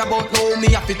 Right about now,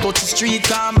 me have to touch the street.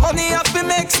 Money have to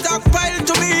make stockpile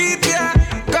to be heap, yeah.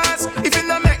 Cause if you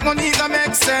don't make money, it don't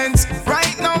make sense.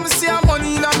 Right now, me see a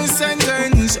money in my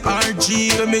sentence.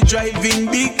 RG, when me driving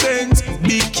big Benz,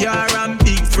 big car and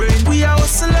big friend. We a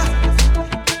hustler.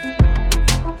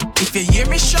 If you hear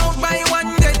me shout by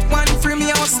one dead, one free me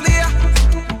hustler.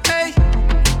 Hey,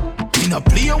 me no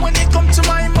play when it come to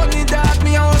my money, dog,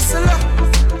 me a hustler.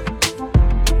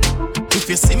 If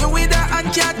you see me with a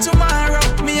hand cat tomorrow,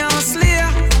 me a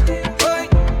hustler.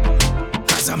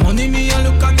 Cause the money me a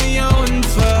look at me a hunt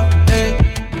for. Hey.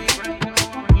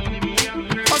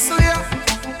 Hustler.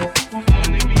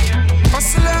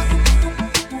 Hustler.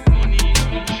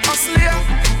 Hustler.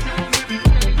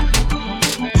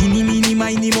 Mini, mini,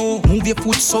 mini, mo. Move your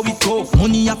foot so it go.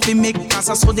 Money have to make cause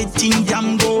I saw the thing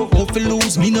damn go. Go for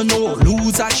lose, me no know.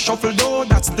 Lose at shuffle though,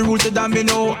 that's the rule to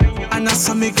domino. And I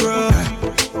saw me grow.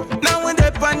 Now when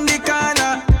they on the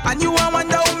corner, and you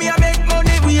wonder how me I make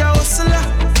money, we a hustler.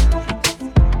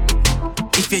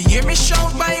 If you hear me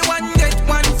shout, buy one, get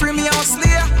one free, me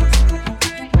hustler.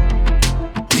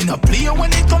 Me no play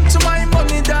when it come to my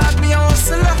money, dog, me a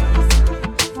hustler.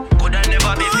 Coulda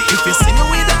never be me. If you see me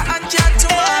with a hand, can't do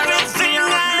everything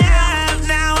I have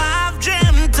now I've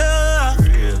dreamt of.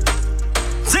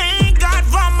 Thank God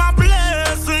for my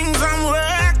blessings, I'm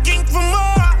working for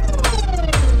more.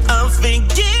 I'll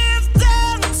forgive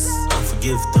thanks. I'll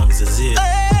forgive thanks, is it?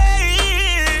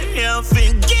 Hey, I'll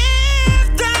forgive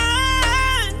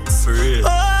thanks. For real.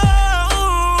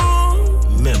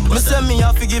 Me say me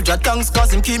have to give Jah thanks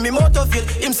cause him keep me motivated.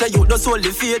 Him say you just hold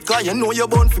the faith cause you know you're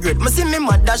born for great. Me see me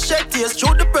mother shed tears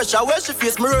through the pressure where she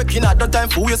face. Me working at the time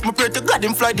for waste. Me pray to God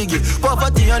him fly the gate.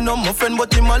 Poverty I know my friend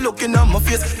but him a looking at my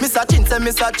face. Mr. Chin say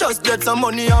Mr. Just get some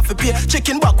money off to pay.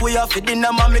 Chicken back we have for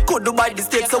dinner man me could do buy the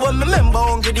steak. So when me remember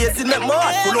hungry days it make my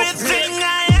heart full up. Everything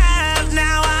I have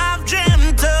now I've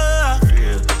dreamt of.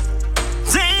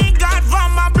 Thank God for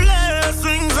my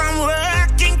blessings, I'm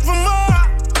working for more.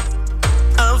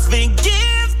 I'll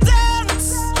forgive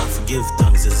thanks. I'll forgive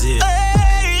thanks, is it?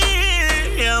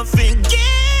 Hey, I'll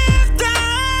forgive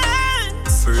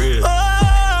thanks. For real.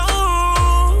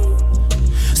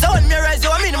 So when me rise, you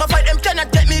I mean, I'ma fight them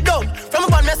cannot get me down. From a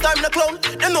band, me start me the clown.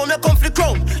 Them know me come for the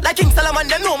crown. Like King Solomon,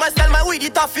 them know my style, my weed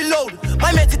it off load.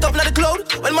 My mate it up in the cloud.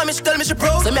 When mommy she tell me she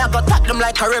proud. So me I go attack them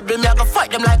like a rebel, me I go fight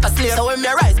them like a slave. So when me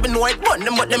rise, me know it burn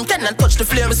them, but them cannot touch the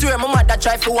flame. I swear my mother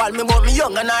try for wall me, but me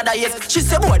young and other years. She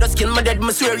say boy, just kill me dead,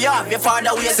 me swear you have your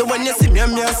father ways. So when you see me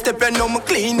a step and now me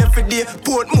clean every day.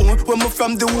 Portmore, when me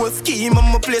from the whole scheme of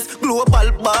my place.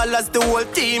 Global ballers, the whole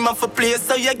team of a place.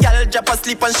 So your girl drop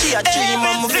asleep and she a dream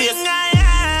on my face. Everything I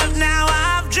have now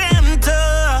I've dreamt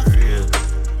of.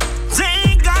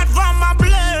 Thank God for my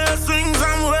blessings,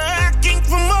 I'm working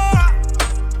for more.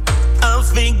 I'll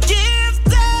forgive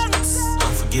thanks.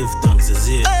 I'll forgive thanks, is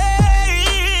it?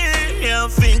 Hey, I'll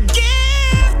forgive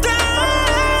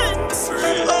thanks.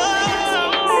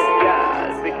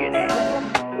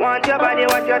 Want your body,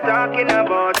 what you're talking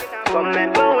about? Come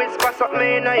make me whisper something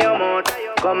in your mouth.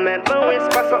 Come make me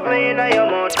whisper something in your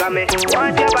mouth. Come me.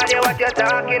 Want your body, what you're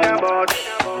talking about?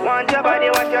 Want your body,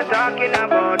 what you're talking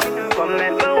about? Come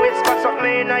make me whisper something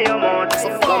in your mouth.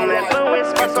 Come make me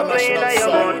whisper something in your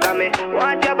mouth. Come me.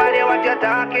 Want your body, what you're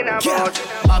talking about?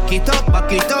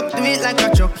 Back it up, do it like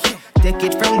a truck. Take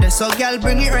it from the so girl,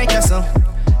 bring it right here, so.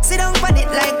 Sit down on it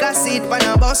like a seat on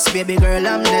a bus. Baby girl,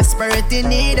 I'm desperate in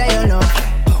need of your love.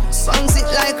 Bounce it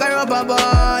like a rubber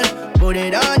ball. Put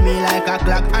it on me like a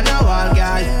clock on a wall,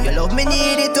 girl. You love me,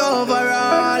 need it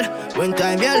overall. When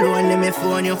time you're lonely, me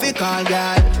phone you fi call,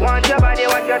 girl. Want your body,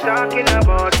 what you're talking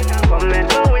about? Come make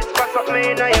me whisper something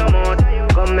in your mouth.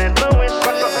 Come make me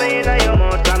whisper something in your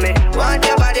mouth. Come me. Want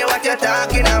your body, what you're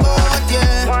talking about,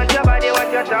 yeah. Want your body,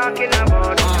 what you're talking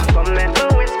about? Come make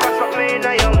me whisper something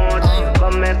in your mouth.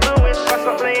 Come make me whisper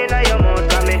something in your mouth.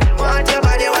 Come me. Want your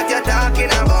body, what you're talking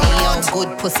about?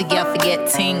 Good pussy girl forget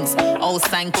things.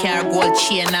 House and car, gold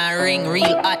chain and ring.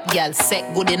 Real hot girl,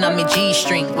 set good in on me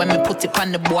G-string. When me put it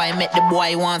on the boy, make the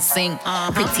boy want sing.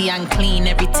 Pretty and clean,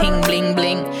 everything bling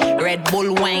bling. Red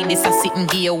Bull wine, this a sit and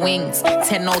give you wings.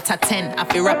 10 out of 10, I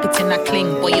feel wrap it in a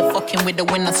cling. Boy, you fucking with the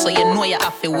winner, so you know you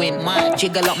have to win. Man,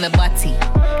 jiggle up my body.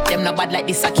 Them no bad like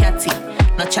this a catty.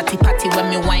 No chatty patty when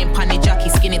me wine pan the jockey.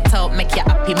 Skin it out, make you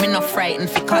happy. Me no frightened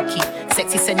fi cocky.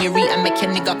 Sexy senorita, make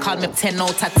your nigga call me 10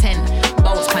 out of 10.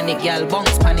 Bounce panic, girl,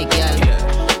 bounce panic, girl.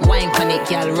 Wine panic,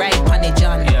 girl, ride panic,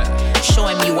 John. Show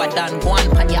him you are done, go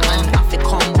on pan your hand. Have to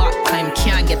come back, time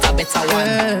can't get a better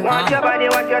one. Want your body,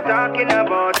 what you're talking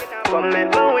about? Come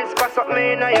make me whisper something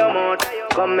in your mouth.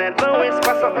 Come make me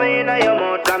whisper something in your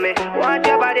mouth. Come me. Want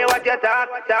your body, what you talk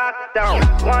down.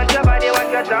 Want your body,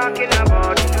 what you're talking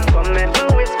about? Come make me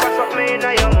whisper something in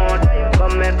your mouth.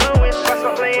 Come make me whisper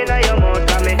something in your mouth.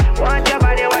 Come me. Want your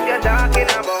body, what you're talking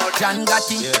about? John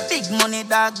Gotti, big money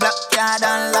dog, black card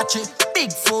and lottery.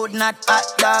 Big food, not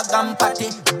hot dog and patty.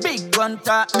 Big gun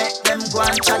talk, make them go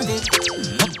and chatty.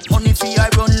 Money fee I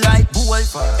run like bull.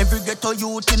 Every ghetto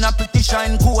youth in a pretty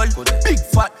shine gold. Big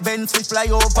fat Benz we fly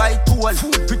over it toll.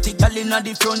 Pretty gal in a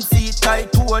the front seat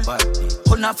tight toll.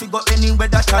 Gonna figure anywhere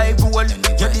that I roll.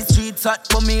 Yeah, the streets hot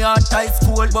but me heart high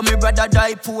school. But me brother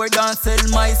die poor than sell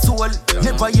my soul.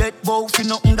 Never yet bow for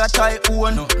nothing that I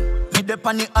own. Me dep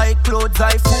on the high clothes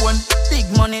iPhone. Big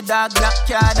money dog, black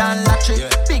card and lottery.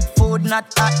 Big food food, not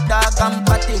hot dog and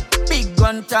patty. Big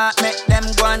gun talk, make them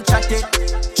go and chat it.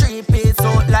 3-piece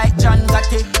out like John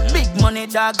Gotti. Big money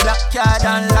dog, black card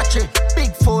and lottery.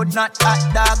 Big food, not hot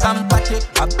dog and patty.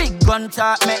 A big gun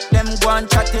talk, make them go and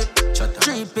chat it.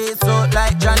 3-piece out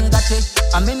like John Gotti.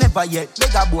 I me never yet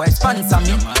beg a boy sponsor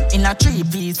me. In a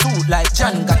 3-piece suit like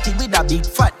John Gotti. With a big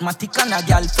fat matic and a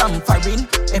girl from foreign.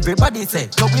 Everybody say,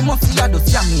 so we must see a do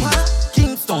yamin.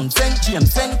 Kingston, St.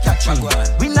 James, St. Catherine.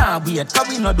 We nah wait, cause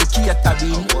we no do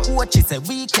catering. Watch it say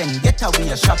we can get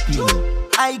away shopping.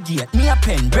 I get me a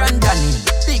pen, Brandon Hill.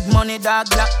 Big money dog,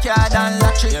 black card and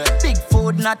lottery. Big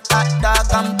food, not hot dog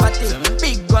and patty.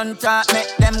 Big gun talk,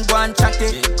 make them go and chat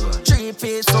it.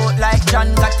 3-piece out like John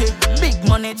Gotti. Big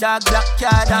money dog, black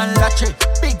card and lottery.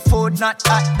 Big food, not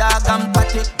hot dog and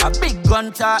patty. A big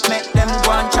gun talk, make them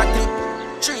go and chat it.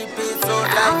 3-piece out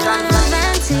like John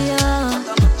Gotti.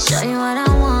 Show you what I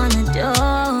wanna do.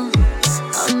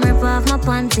 Come rip off my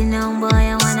panty now, boy.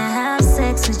 I wanna have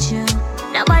sex with you.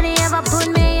 Nobody ever put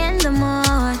me in the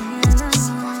mood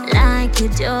like you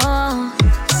do.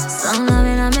 So love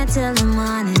it on me till the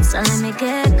morning. So let me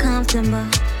get comfortable.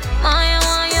 Boy, I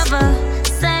want you to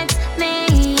sex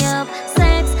me up,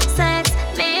 sex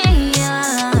me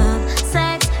up,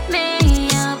 sex me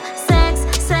up, sex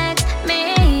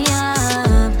me up.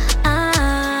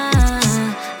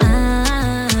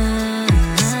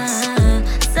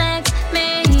 Sex me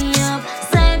up,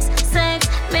 sex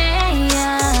me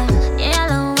up. Yeah,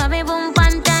 love baby boom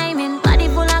pan timing. Body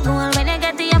full of gold when you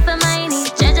get the up for money.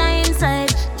 Treasure inside,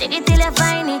 take it till you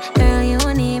find it. Girl,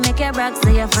 you need make your brag so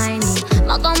you find it.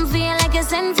 I gon' feel like you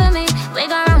sent for me. We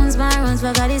got rounds by rounds,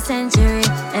 we got this century.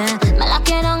 Yeah, me lock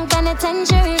you down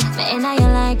penitentiary. Me inna you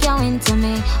like you into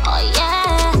me. Oh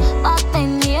yeah, back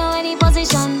then you any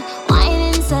position.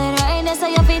 Wine inside, right there so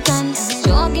you fit on.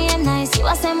 Stroking and nice, you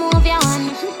a say move your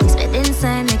hand. Spit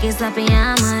inside, make it slap in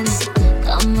your man.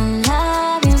 Come and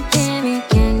love you, baby.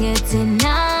 Can't get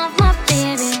enough, my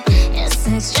baby. Your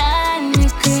sex drive me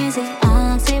crazy.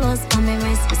 I'll say what's on me,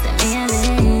 rest, but say me a bit.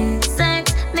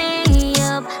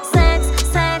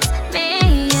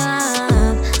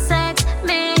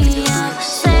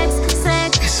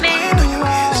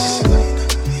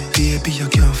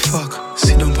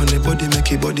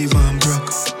 Body van broke.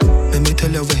 Let me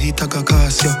tell you where he take a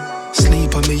cast you.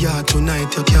 Sleep on me yard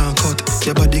tonight, you can't cut.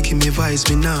 Your body give me vibes,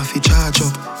 me now fi charge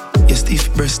up. Your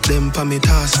stiff breast them pa me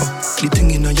toss up. The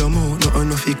thing in your mouth, no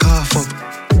enough fi cough up.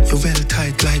 You well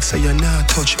tight like so you not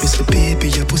touch me. So baby,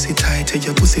 your pussy tight,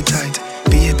 your pussy tight.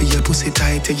 Baby, your pussy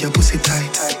tight, your pussy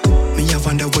tight. Me I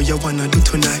wonder what you wanna do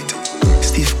tonight.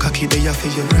 Stiff cocky, they are for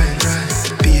you right.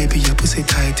 Baby, your pussy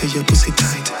tight, your pussy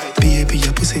tight. Baby,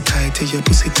 your pussy tight, your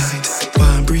pussy tight.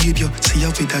 One breed you, see you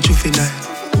with a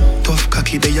juvenile. Tough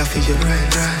cocky, they are for you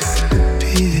right.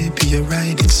 Baby, you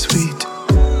ride it sweet.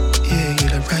 Yeah,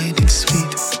 you ride it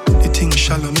sweet. The thing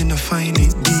shallow, me no find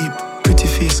it deep. Pretty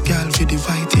face gal with the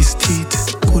whitest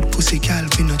teeth. Good pussy gal,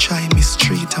 we no try me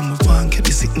street. I'm a one, get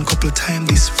this sitting couple of times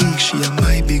this week. She a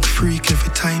my big freak.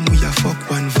 Every time we a fuck,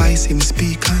 one vice him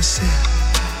speak and say,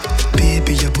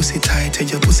 baby, your pussy tight,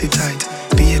 your pussy tight.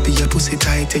 Baby, your pussy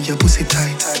tight, your pussy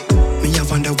tight. Me I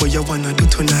wonder what you wanna do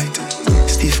tonight.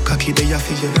 Stiff cocky, they are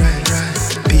for you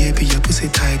right. Baby, your pussy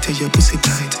tight, your pussy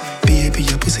tight. Baby,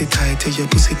 your pussy tight, your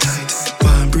pussy tight.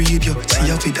 One breed you, see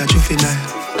you with a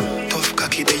juvenile. Tough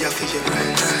cocky, they are for you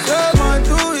right. So man,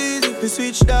 too easy to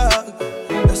switch dog.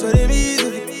 That's what they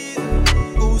easy.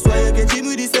 Who's why you get him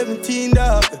with the 17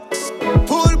 dog?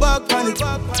 Pull back on it.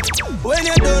 When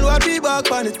you done, what be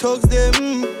back on the thugs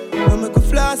them. I make a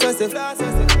flash, I say.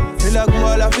 Feel like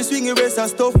all of you swing your wrist and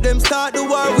stuff them. Start the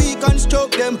war, we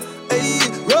construct them. Hey,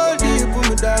 roll deep, put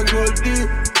me dog, roll deep.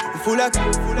 Full of,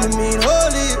 I mean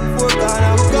holy. 4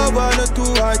 gonna we cover no 2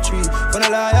 or 3. When a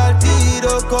loyalty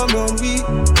don't come on we.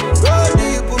 Roll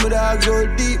deep, put me dog, roll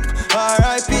deep.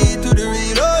 R.I.P. to the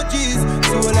real OGs.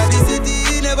 So when I the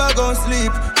city, never gon'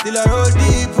 sleep. Still I roll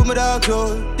deep, put me dog,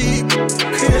 roll deep.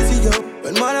 Crazy yo,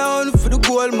 when man I on for the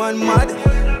gold, man mad.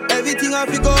 Everything I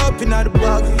pick up in the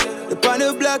bag. The pan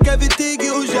of black, everything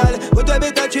usual. But I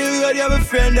better chill with you, my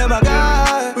friend, them a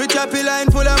guy. We chop a line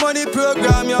full of money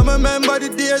program. You remember the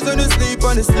days when you sleep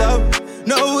on the slab.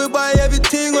 Now we buy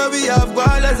everything where we have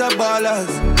ballers and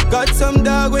ballers. Got some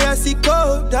dog where I sick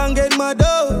out and get my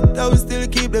dough. That will still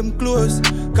keep them close.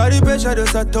 Cause the pressure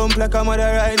does a thump like a mother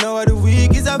right now. The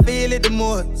week is I feel it the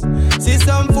most. See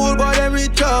some fool but them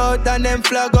reach out and them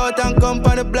flag out and come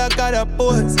on the black of the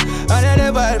post. And they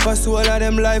never help a soul of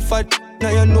them life for now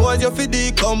you know you fi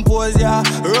decompose, yeah.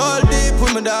 Roll deep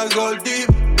with my dogs, roll deep.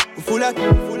 Full of,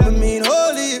 I mean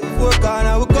holy. 4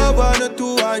 corner we cover no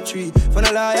 2 or 3. For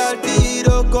no loyalty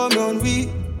don't come on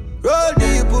we. Roll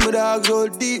deep with my no dogs roll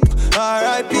deep.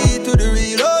 R.I.P. to the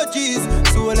real OGs.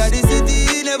 Soul of the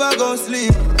city, never gon'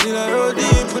 sleep. In a road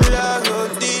deep, put the dogs roll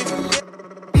deep.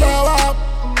 Blow up,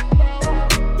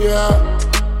 yeah.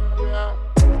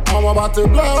 I'm about to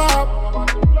blow up,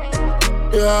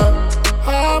 yeah.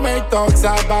 I make talks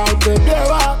about to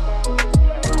blow up,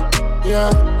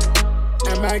 yeah.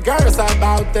 And my girls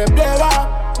about to blow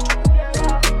up,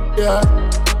 yeah.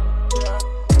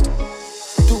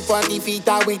 240 feet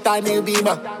with a new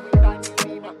beamer.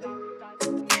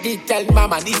 They tell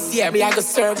mama this year me I go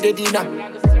serve the dinner.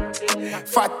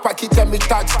 Fat pocket and me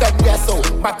touch them yasso.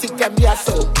 Matic them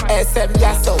yasso. SM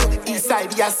yasso.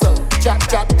 Eastside yasso.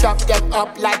 Chop them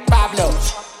up like Pablo.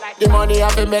 The money I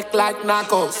fi make like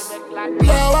Narcos.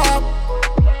 Blow up,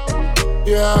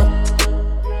 yeah.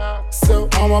 So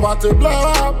I'm about to blow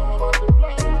up,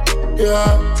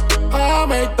 yeah. I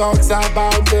make talks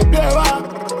about to blow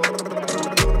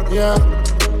up, yeah.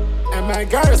 And my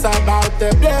girls about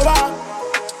to blow up,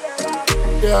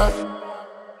 yeah.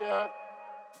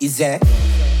 Is it?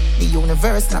 The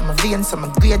universe, not my vein,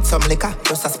 some grade, some liquor,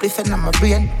 just a spliffin' on my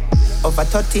brain. Over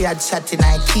 30 had shot in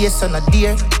a case on a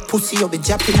deer. Pussy you be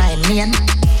dropping in main.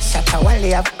 Shot a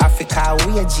wally of Africa,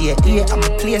 we a G.A. I'm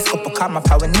a place, couple come up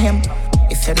our name.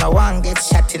 If you no one get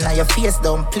shot in your face,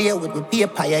 don't play with the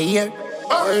paper your ear.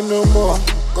 I ain't no more,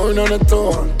 going on a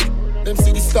tour. Them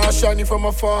see the stars shining from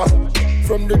afar.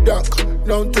 From the dark,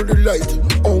 down to the light.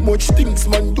 How much things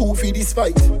man do for this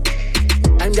fight?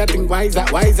 I'm getting wiser.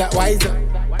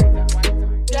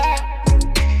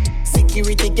 Yeah.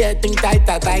 Security getting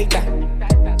tighter.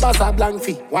 Boss a blank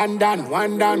fee, one down.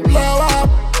 Blow up,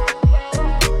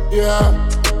 yeah.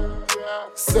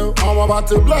 So I'm about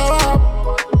to blow up.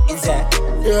 Is that?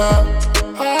 Yeah.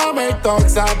 I make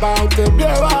talks about to blow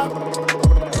up,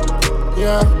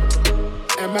 yeah.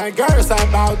 And my girls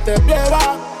about to blow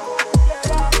up,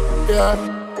 yeah.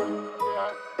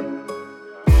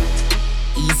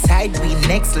 Eastside we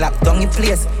next, lap down in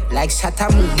place like shatter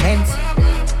movement.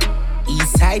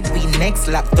 Eastside we next,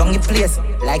 lap down in place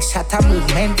like shatter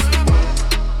movement.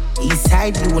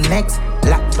 Eastside you next,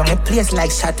 lap down in place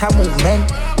like shatter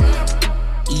movement.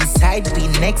 Eastside we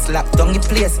next, lap down in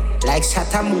place like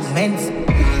shatter movement.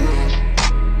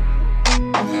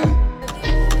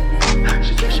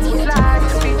 She said she would like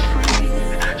to be free.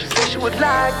 She said she would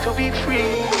like to be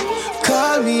free.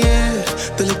 Call me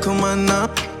if the little man not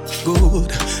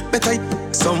good. Better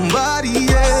somebody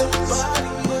else.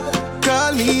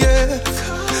 Call me if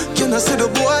can I say the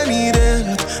boy need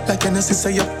help? Like an assist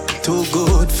say you're too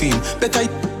good for him. Better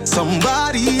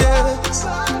somebody else.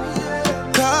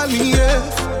 Call me if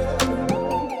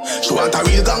she want a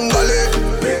real gangale.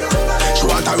 She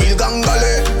want a real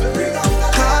gangale.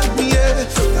 Call me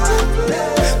if.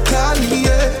 Call me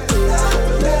if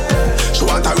she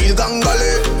want a real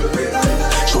gangale.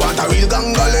 She want a real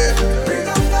gangale.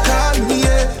 Call me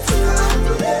if.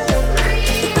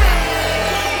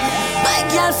 My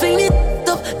girl fling it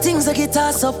up, things like it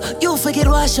toss up. You forget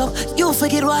wash up.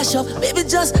 Baby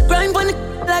just grind on it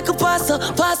like a pasta.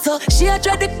 She a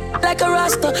try the like a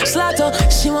rasta, slaughter.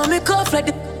 She want me cuff like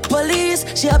the police.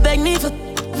 She a beg me for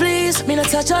please. Me not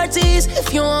touch her teeth.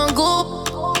 If you want go,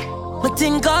 but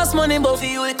thing cost money, but for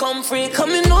you it come free.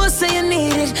 Come in, no say you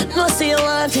need it, no say you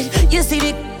want it. You see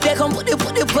the they come put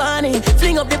the on it.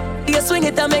 Fling up the you swing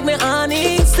it and make me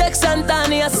honey. Sex and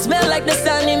tani, I smell like the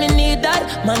sunny. Me need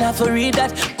that, man I for read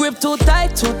that. Grip too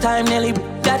tight, 2 times nearly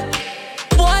that.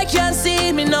 Boy can't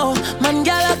see me now. Man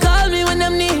gala call me when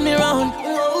them need me round.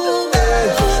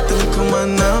 Hey, don't come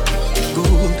on now,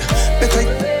 good.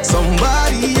 Better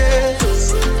somebody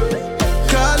else.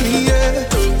 Call me if.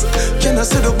 Can I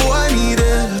say the boy need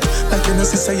help? Like can I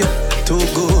say you're too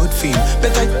good for him?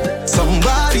 Better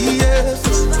somebody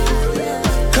else.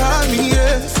 Call me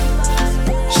if.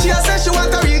 She a say she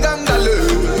want a real gangaloo.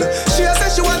 She a say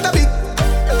she want a big.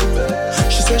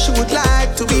 She say she would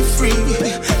like to be free.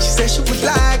 She say she would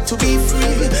like to be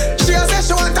free. She a say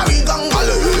she want a real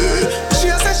gangaloo. She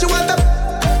a say she want a.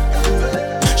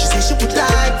 She say she would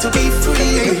like to be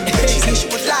free. She say she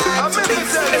would like to be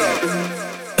free.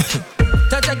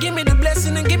 Toucha, give me the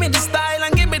blessing and give me the style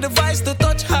and give me the vibes to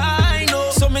touch high, no.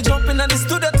 So me jump in at the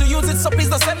studio to use it, so please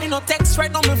don't send me no text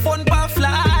right now, my phone pa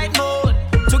flight mode.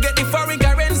 To get the foreign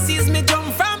currencies, me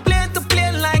jump from plane to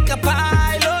plane like a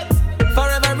pilot.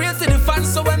 Forever real to the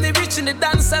fans, so when they reach in the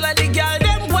dance, all of the girl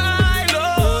them wild,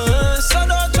 oh. So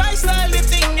don't try style the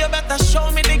thing, you better show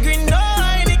me the green, no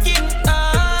Heineken.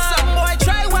 Some boy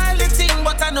try wild the thing,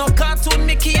 but I know cartoon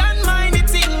Mickey and mine the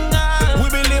thing. We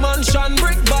be mansion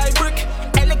brick by brick.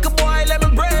 Let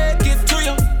me break it to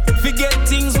you. Forget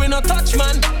things we no touch,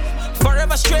 man.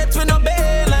 Forever straight, we no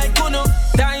bail like Uno.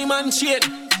 Diamond chain,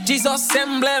 Jesus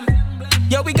emblem.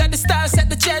 Yo, we got the style, set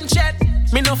the chen.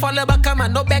 Me no follow back, I'm a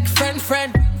no back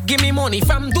friend. Give me money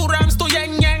from Durams to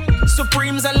Yang Yang.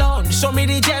 Supremes alone, show me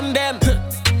the gem them.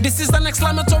 This is an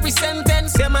exclamatory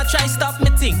sentence. Them I try stop me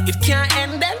thing, it can't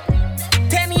end then.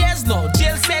 10 years no,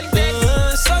 jail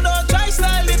sentence. So don't try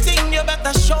style the thing, you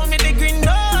better show me the green,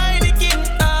 no the king.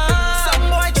 Some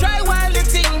boy try wild the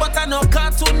thing, but I know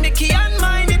cartoon Mickey and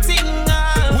mine the thing.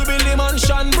 We build the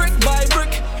mansion brick by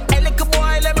brick. Hey, little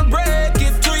boy, let me break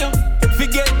it to you.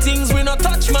 Forget things we no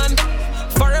touch, man.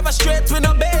 Forever straight, we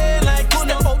no bail like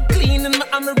step out clean in my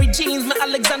Amory jeans, my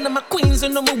Alexander McQueen's, you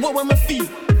know me what me feel.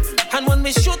 And when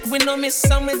we shoot, we no miss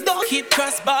and we don't hit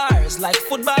crossbars like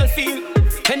football field.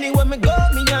 Anywhere me go,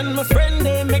 me and my friend,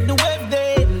 they make the wave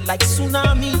day like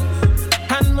tsunami.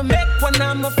 And me make one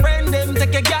of my friend, them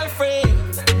take a girlfriend,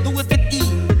 do it with ease.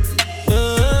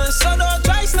 So don't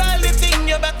try style the thing,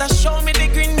 you better show me the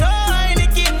green, no I the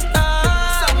king.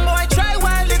 Some boy try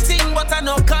wild the thing, but I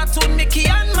know cartoon Mickey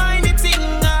and mine the thing.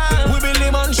 We build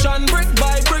the mansion brick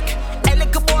by brick. Hey,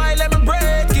 little boy, let me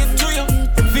break it to you.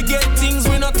 Forget things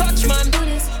we no touch, man.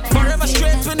 Forever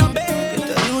straight, we no beg.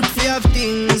 The youth fear of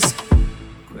things.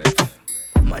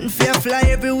 Man fear fly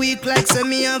every week like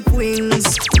semi have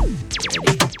wings.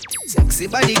 Sexy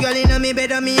body girl inna me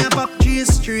bed and me a pop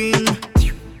G-string.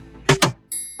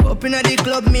 Up inna the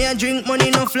club, me a drink money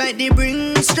enough like the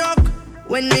bring struck.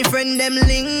 When me friend them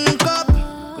link up.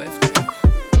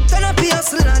 Turn up your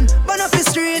hustle and burn up the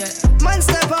street. Man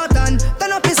step out and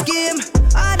turn up his game.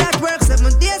 All that work 7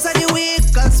 days of the week.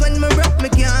 Cause when me broke me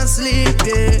can't sleep,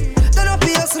 yeah. Turn up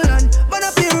your hustle and burn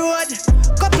up the road.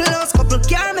 Couple house, couple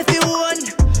car me fi own.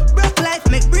 Broke life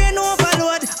make brain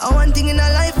overload. And one thing in a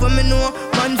life when me know,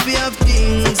 man fi have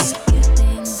things.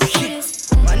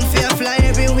 Man fi fly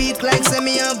every week like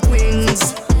semi have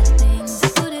wings.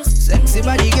 Sexy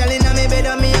body girl inna me bed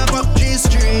and me a pop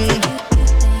G-string.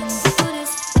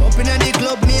 Up inna the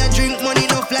club, me a drink money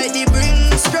enough like the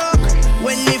bring struck.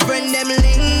 When me friend them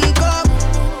link up.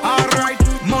 Alright,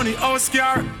 money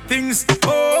Oscar things.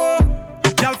 Oh,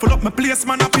 y'all full up my place,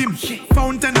 man up him.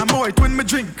 Fountain and moit when me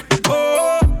drink.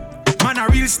 Oh, man a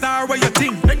real star where you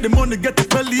think. Make the money get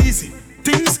it well easy.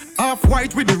 Things half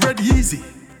white with the red easy.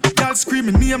 Y'all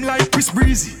screaming name like Chris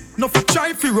Breezy. No for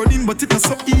try fi running, but it not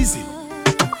so easy.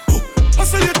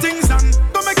 Hustle your things and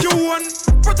don't make you one.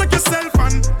 Protect yourself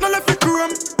and no let it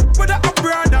chrome. Whether a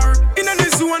brother in any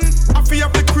zone, I feel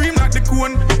have the cream like the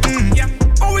cone. Yeah.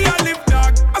 Oh we all live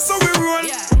dog, that's how we roll.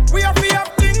 Yeah. We have to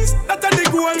have things that are the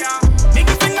goal. Yeah. Make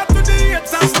a finger to the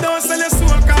haters, don't sell your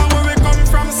soul. Cause where we come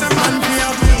from, some man we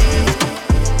have things.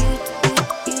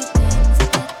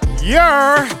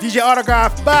 Your DJ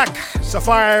Autograph back,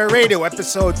 Safari Radio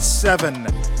episode 7.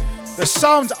 The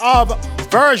sound of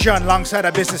Version alongside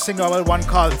a business single one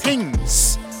called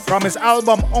Things from his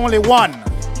album Only One.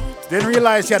 Didn't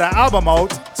realize he had an album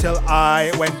out till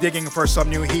I went digging for some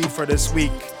new heat for this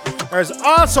week. There's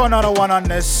also another one on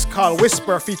this called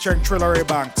Whisper featuring Trillery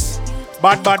Banks.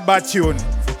 Bad tune.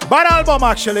 Bad album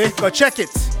actually, go check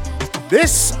it.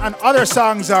 This and other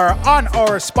songs are on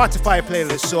our Spotify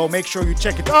playlist, so make sure you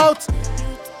check it out.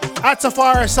 At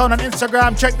Safari Sound on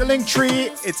Instagram, check the link tree.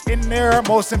 It's in there.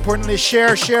 Most importantly,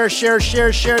 share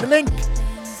the link.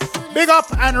 Big up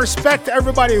and respect to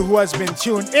everybody who has been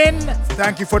tuned in.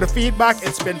 Thank you for the feedback.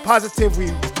 It's been positive.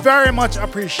 We very much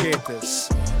appreciate this.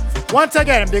 Once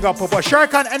again, big up Papa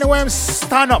Sharkan. Anyway,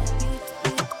 stand up.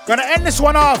 Gonna end this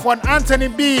one off on Anthony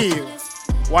B.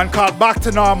 One called Back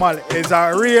to Normal is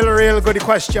a real good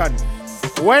question.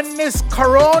 When is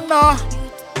Corona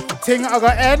thing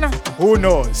gonna end? Who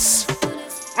knows?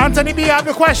 Anthony B had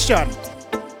the question.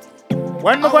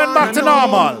 When we going back to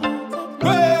normal?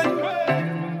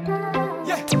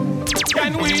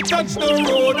 Can we touch the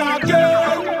road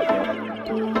again?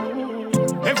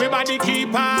 Everybody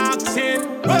keep asking.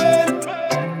 When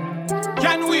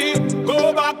can we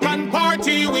go back and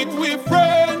party with we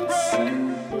friends?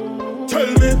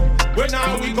 Tell me, when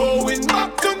are we going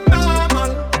back to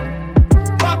normal?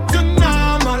 Back to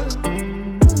normal.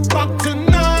 Back to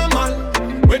normal.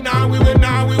 When are we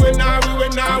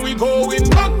going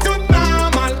back to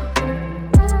normal?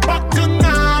 Back to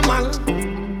normal.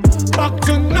 Back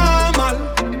to normal.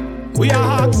 We are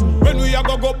hot when we are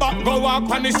go back, go walk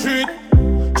on the street.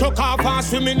 Chuck off and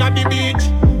swimming at the beach.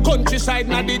 Countryside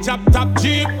na the top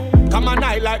jeep. Come on,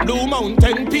 I like Blue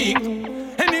Mountain Peak.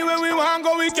 Anywhere we want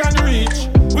go, we can reach.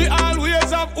 We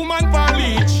always have woman for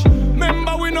leech.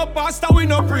 Remember we no pastor, we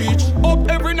no preach. Up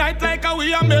every night like a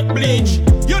we a make bleach.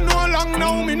 You know long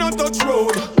now, me no touch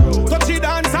road. Touch the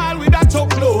dance hall with a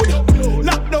truck load.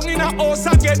 Lock down in a house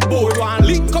and get bored. One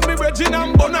link up me bridging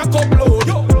and bun a cup load.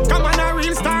 Come on a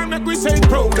real star, make we say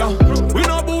proud.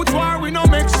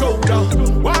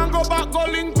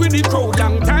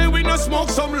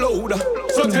 some louder.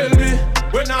 So tell me,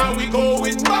 when are we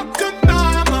going back to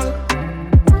normal?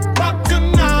 Back to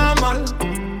normal.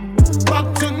 Back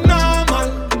to normal.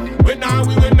 When are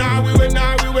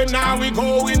we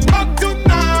going back to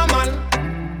normal?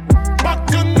 Back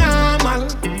to normal.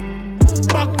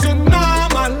 Back to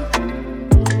normal.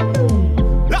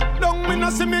 Lockdown, we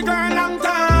not see me girl long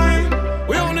time.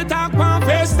 We only talk on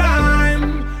FaceTime.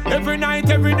 Every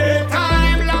night, every day,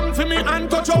 time long for me and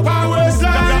touch up our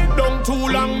waistline. Lockdown too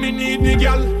long, me need me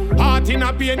girl. Heart in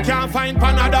a pain, can't find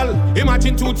Panadol.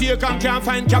 Imagine two take and can't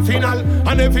find Cafinal.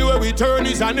 And everywhere we turn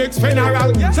is an next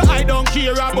funeral. So I don't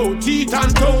care about teeth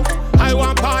and tongue. I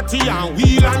want party and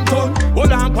wheel and tongue.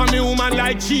 Hold on for me woman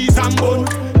like cheese and bun.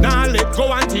 Now let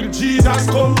go until Jesus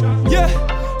come. Yeah,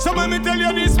 so let me tell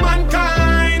you this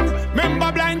mankind.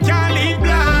 Remember blind can't lead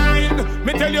blind.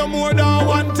 Me tell you more than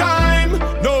one time.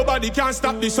 Nobody can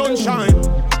stop the sunshine.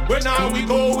 When are we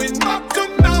going back to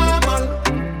normal?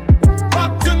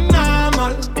 Back to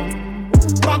normal.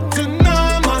 Back to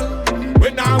normal.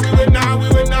 When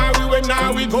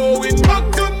are we going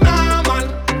back to normal?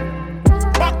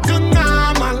 Back to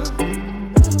normal.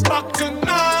 Back to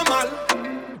normal.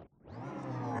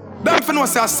 Them for no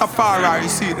say a safari, you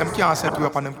see, them can't set you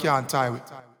up and them can't tie with.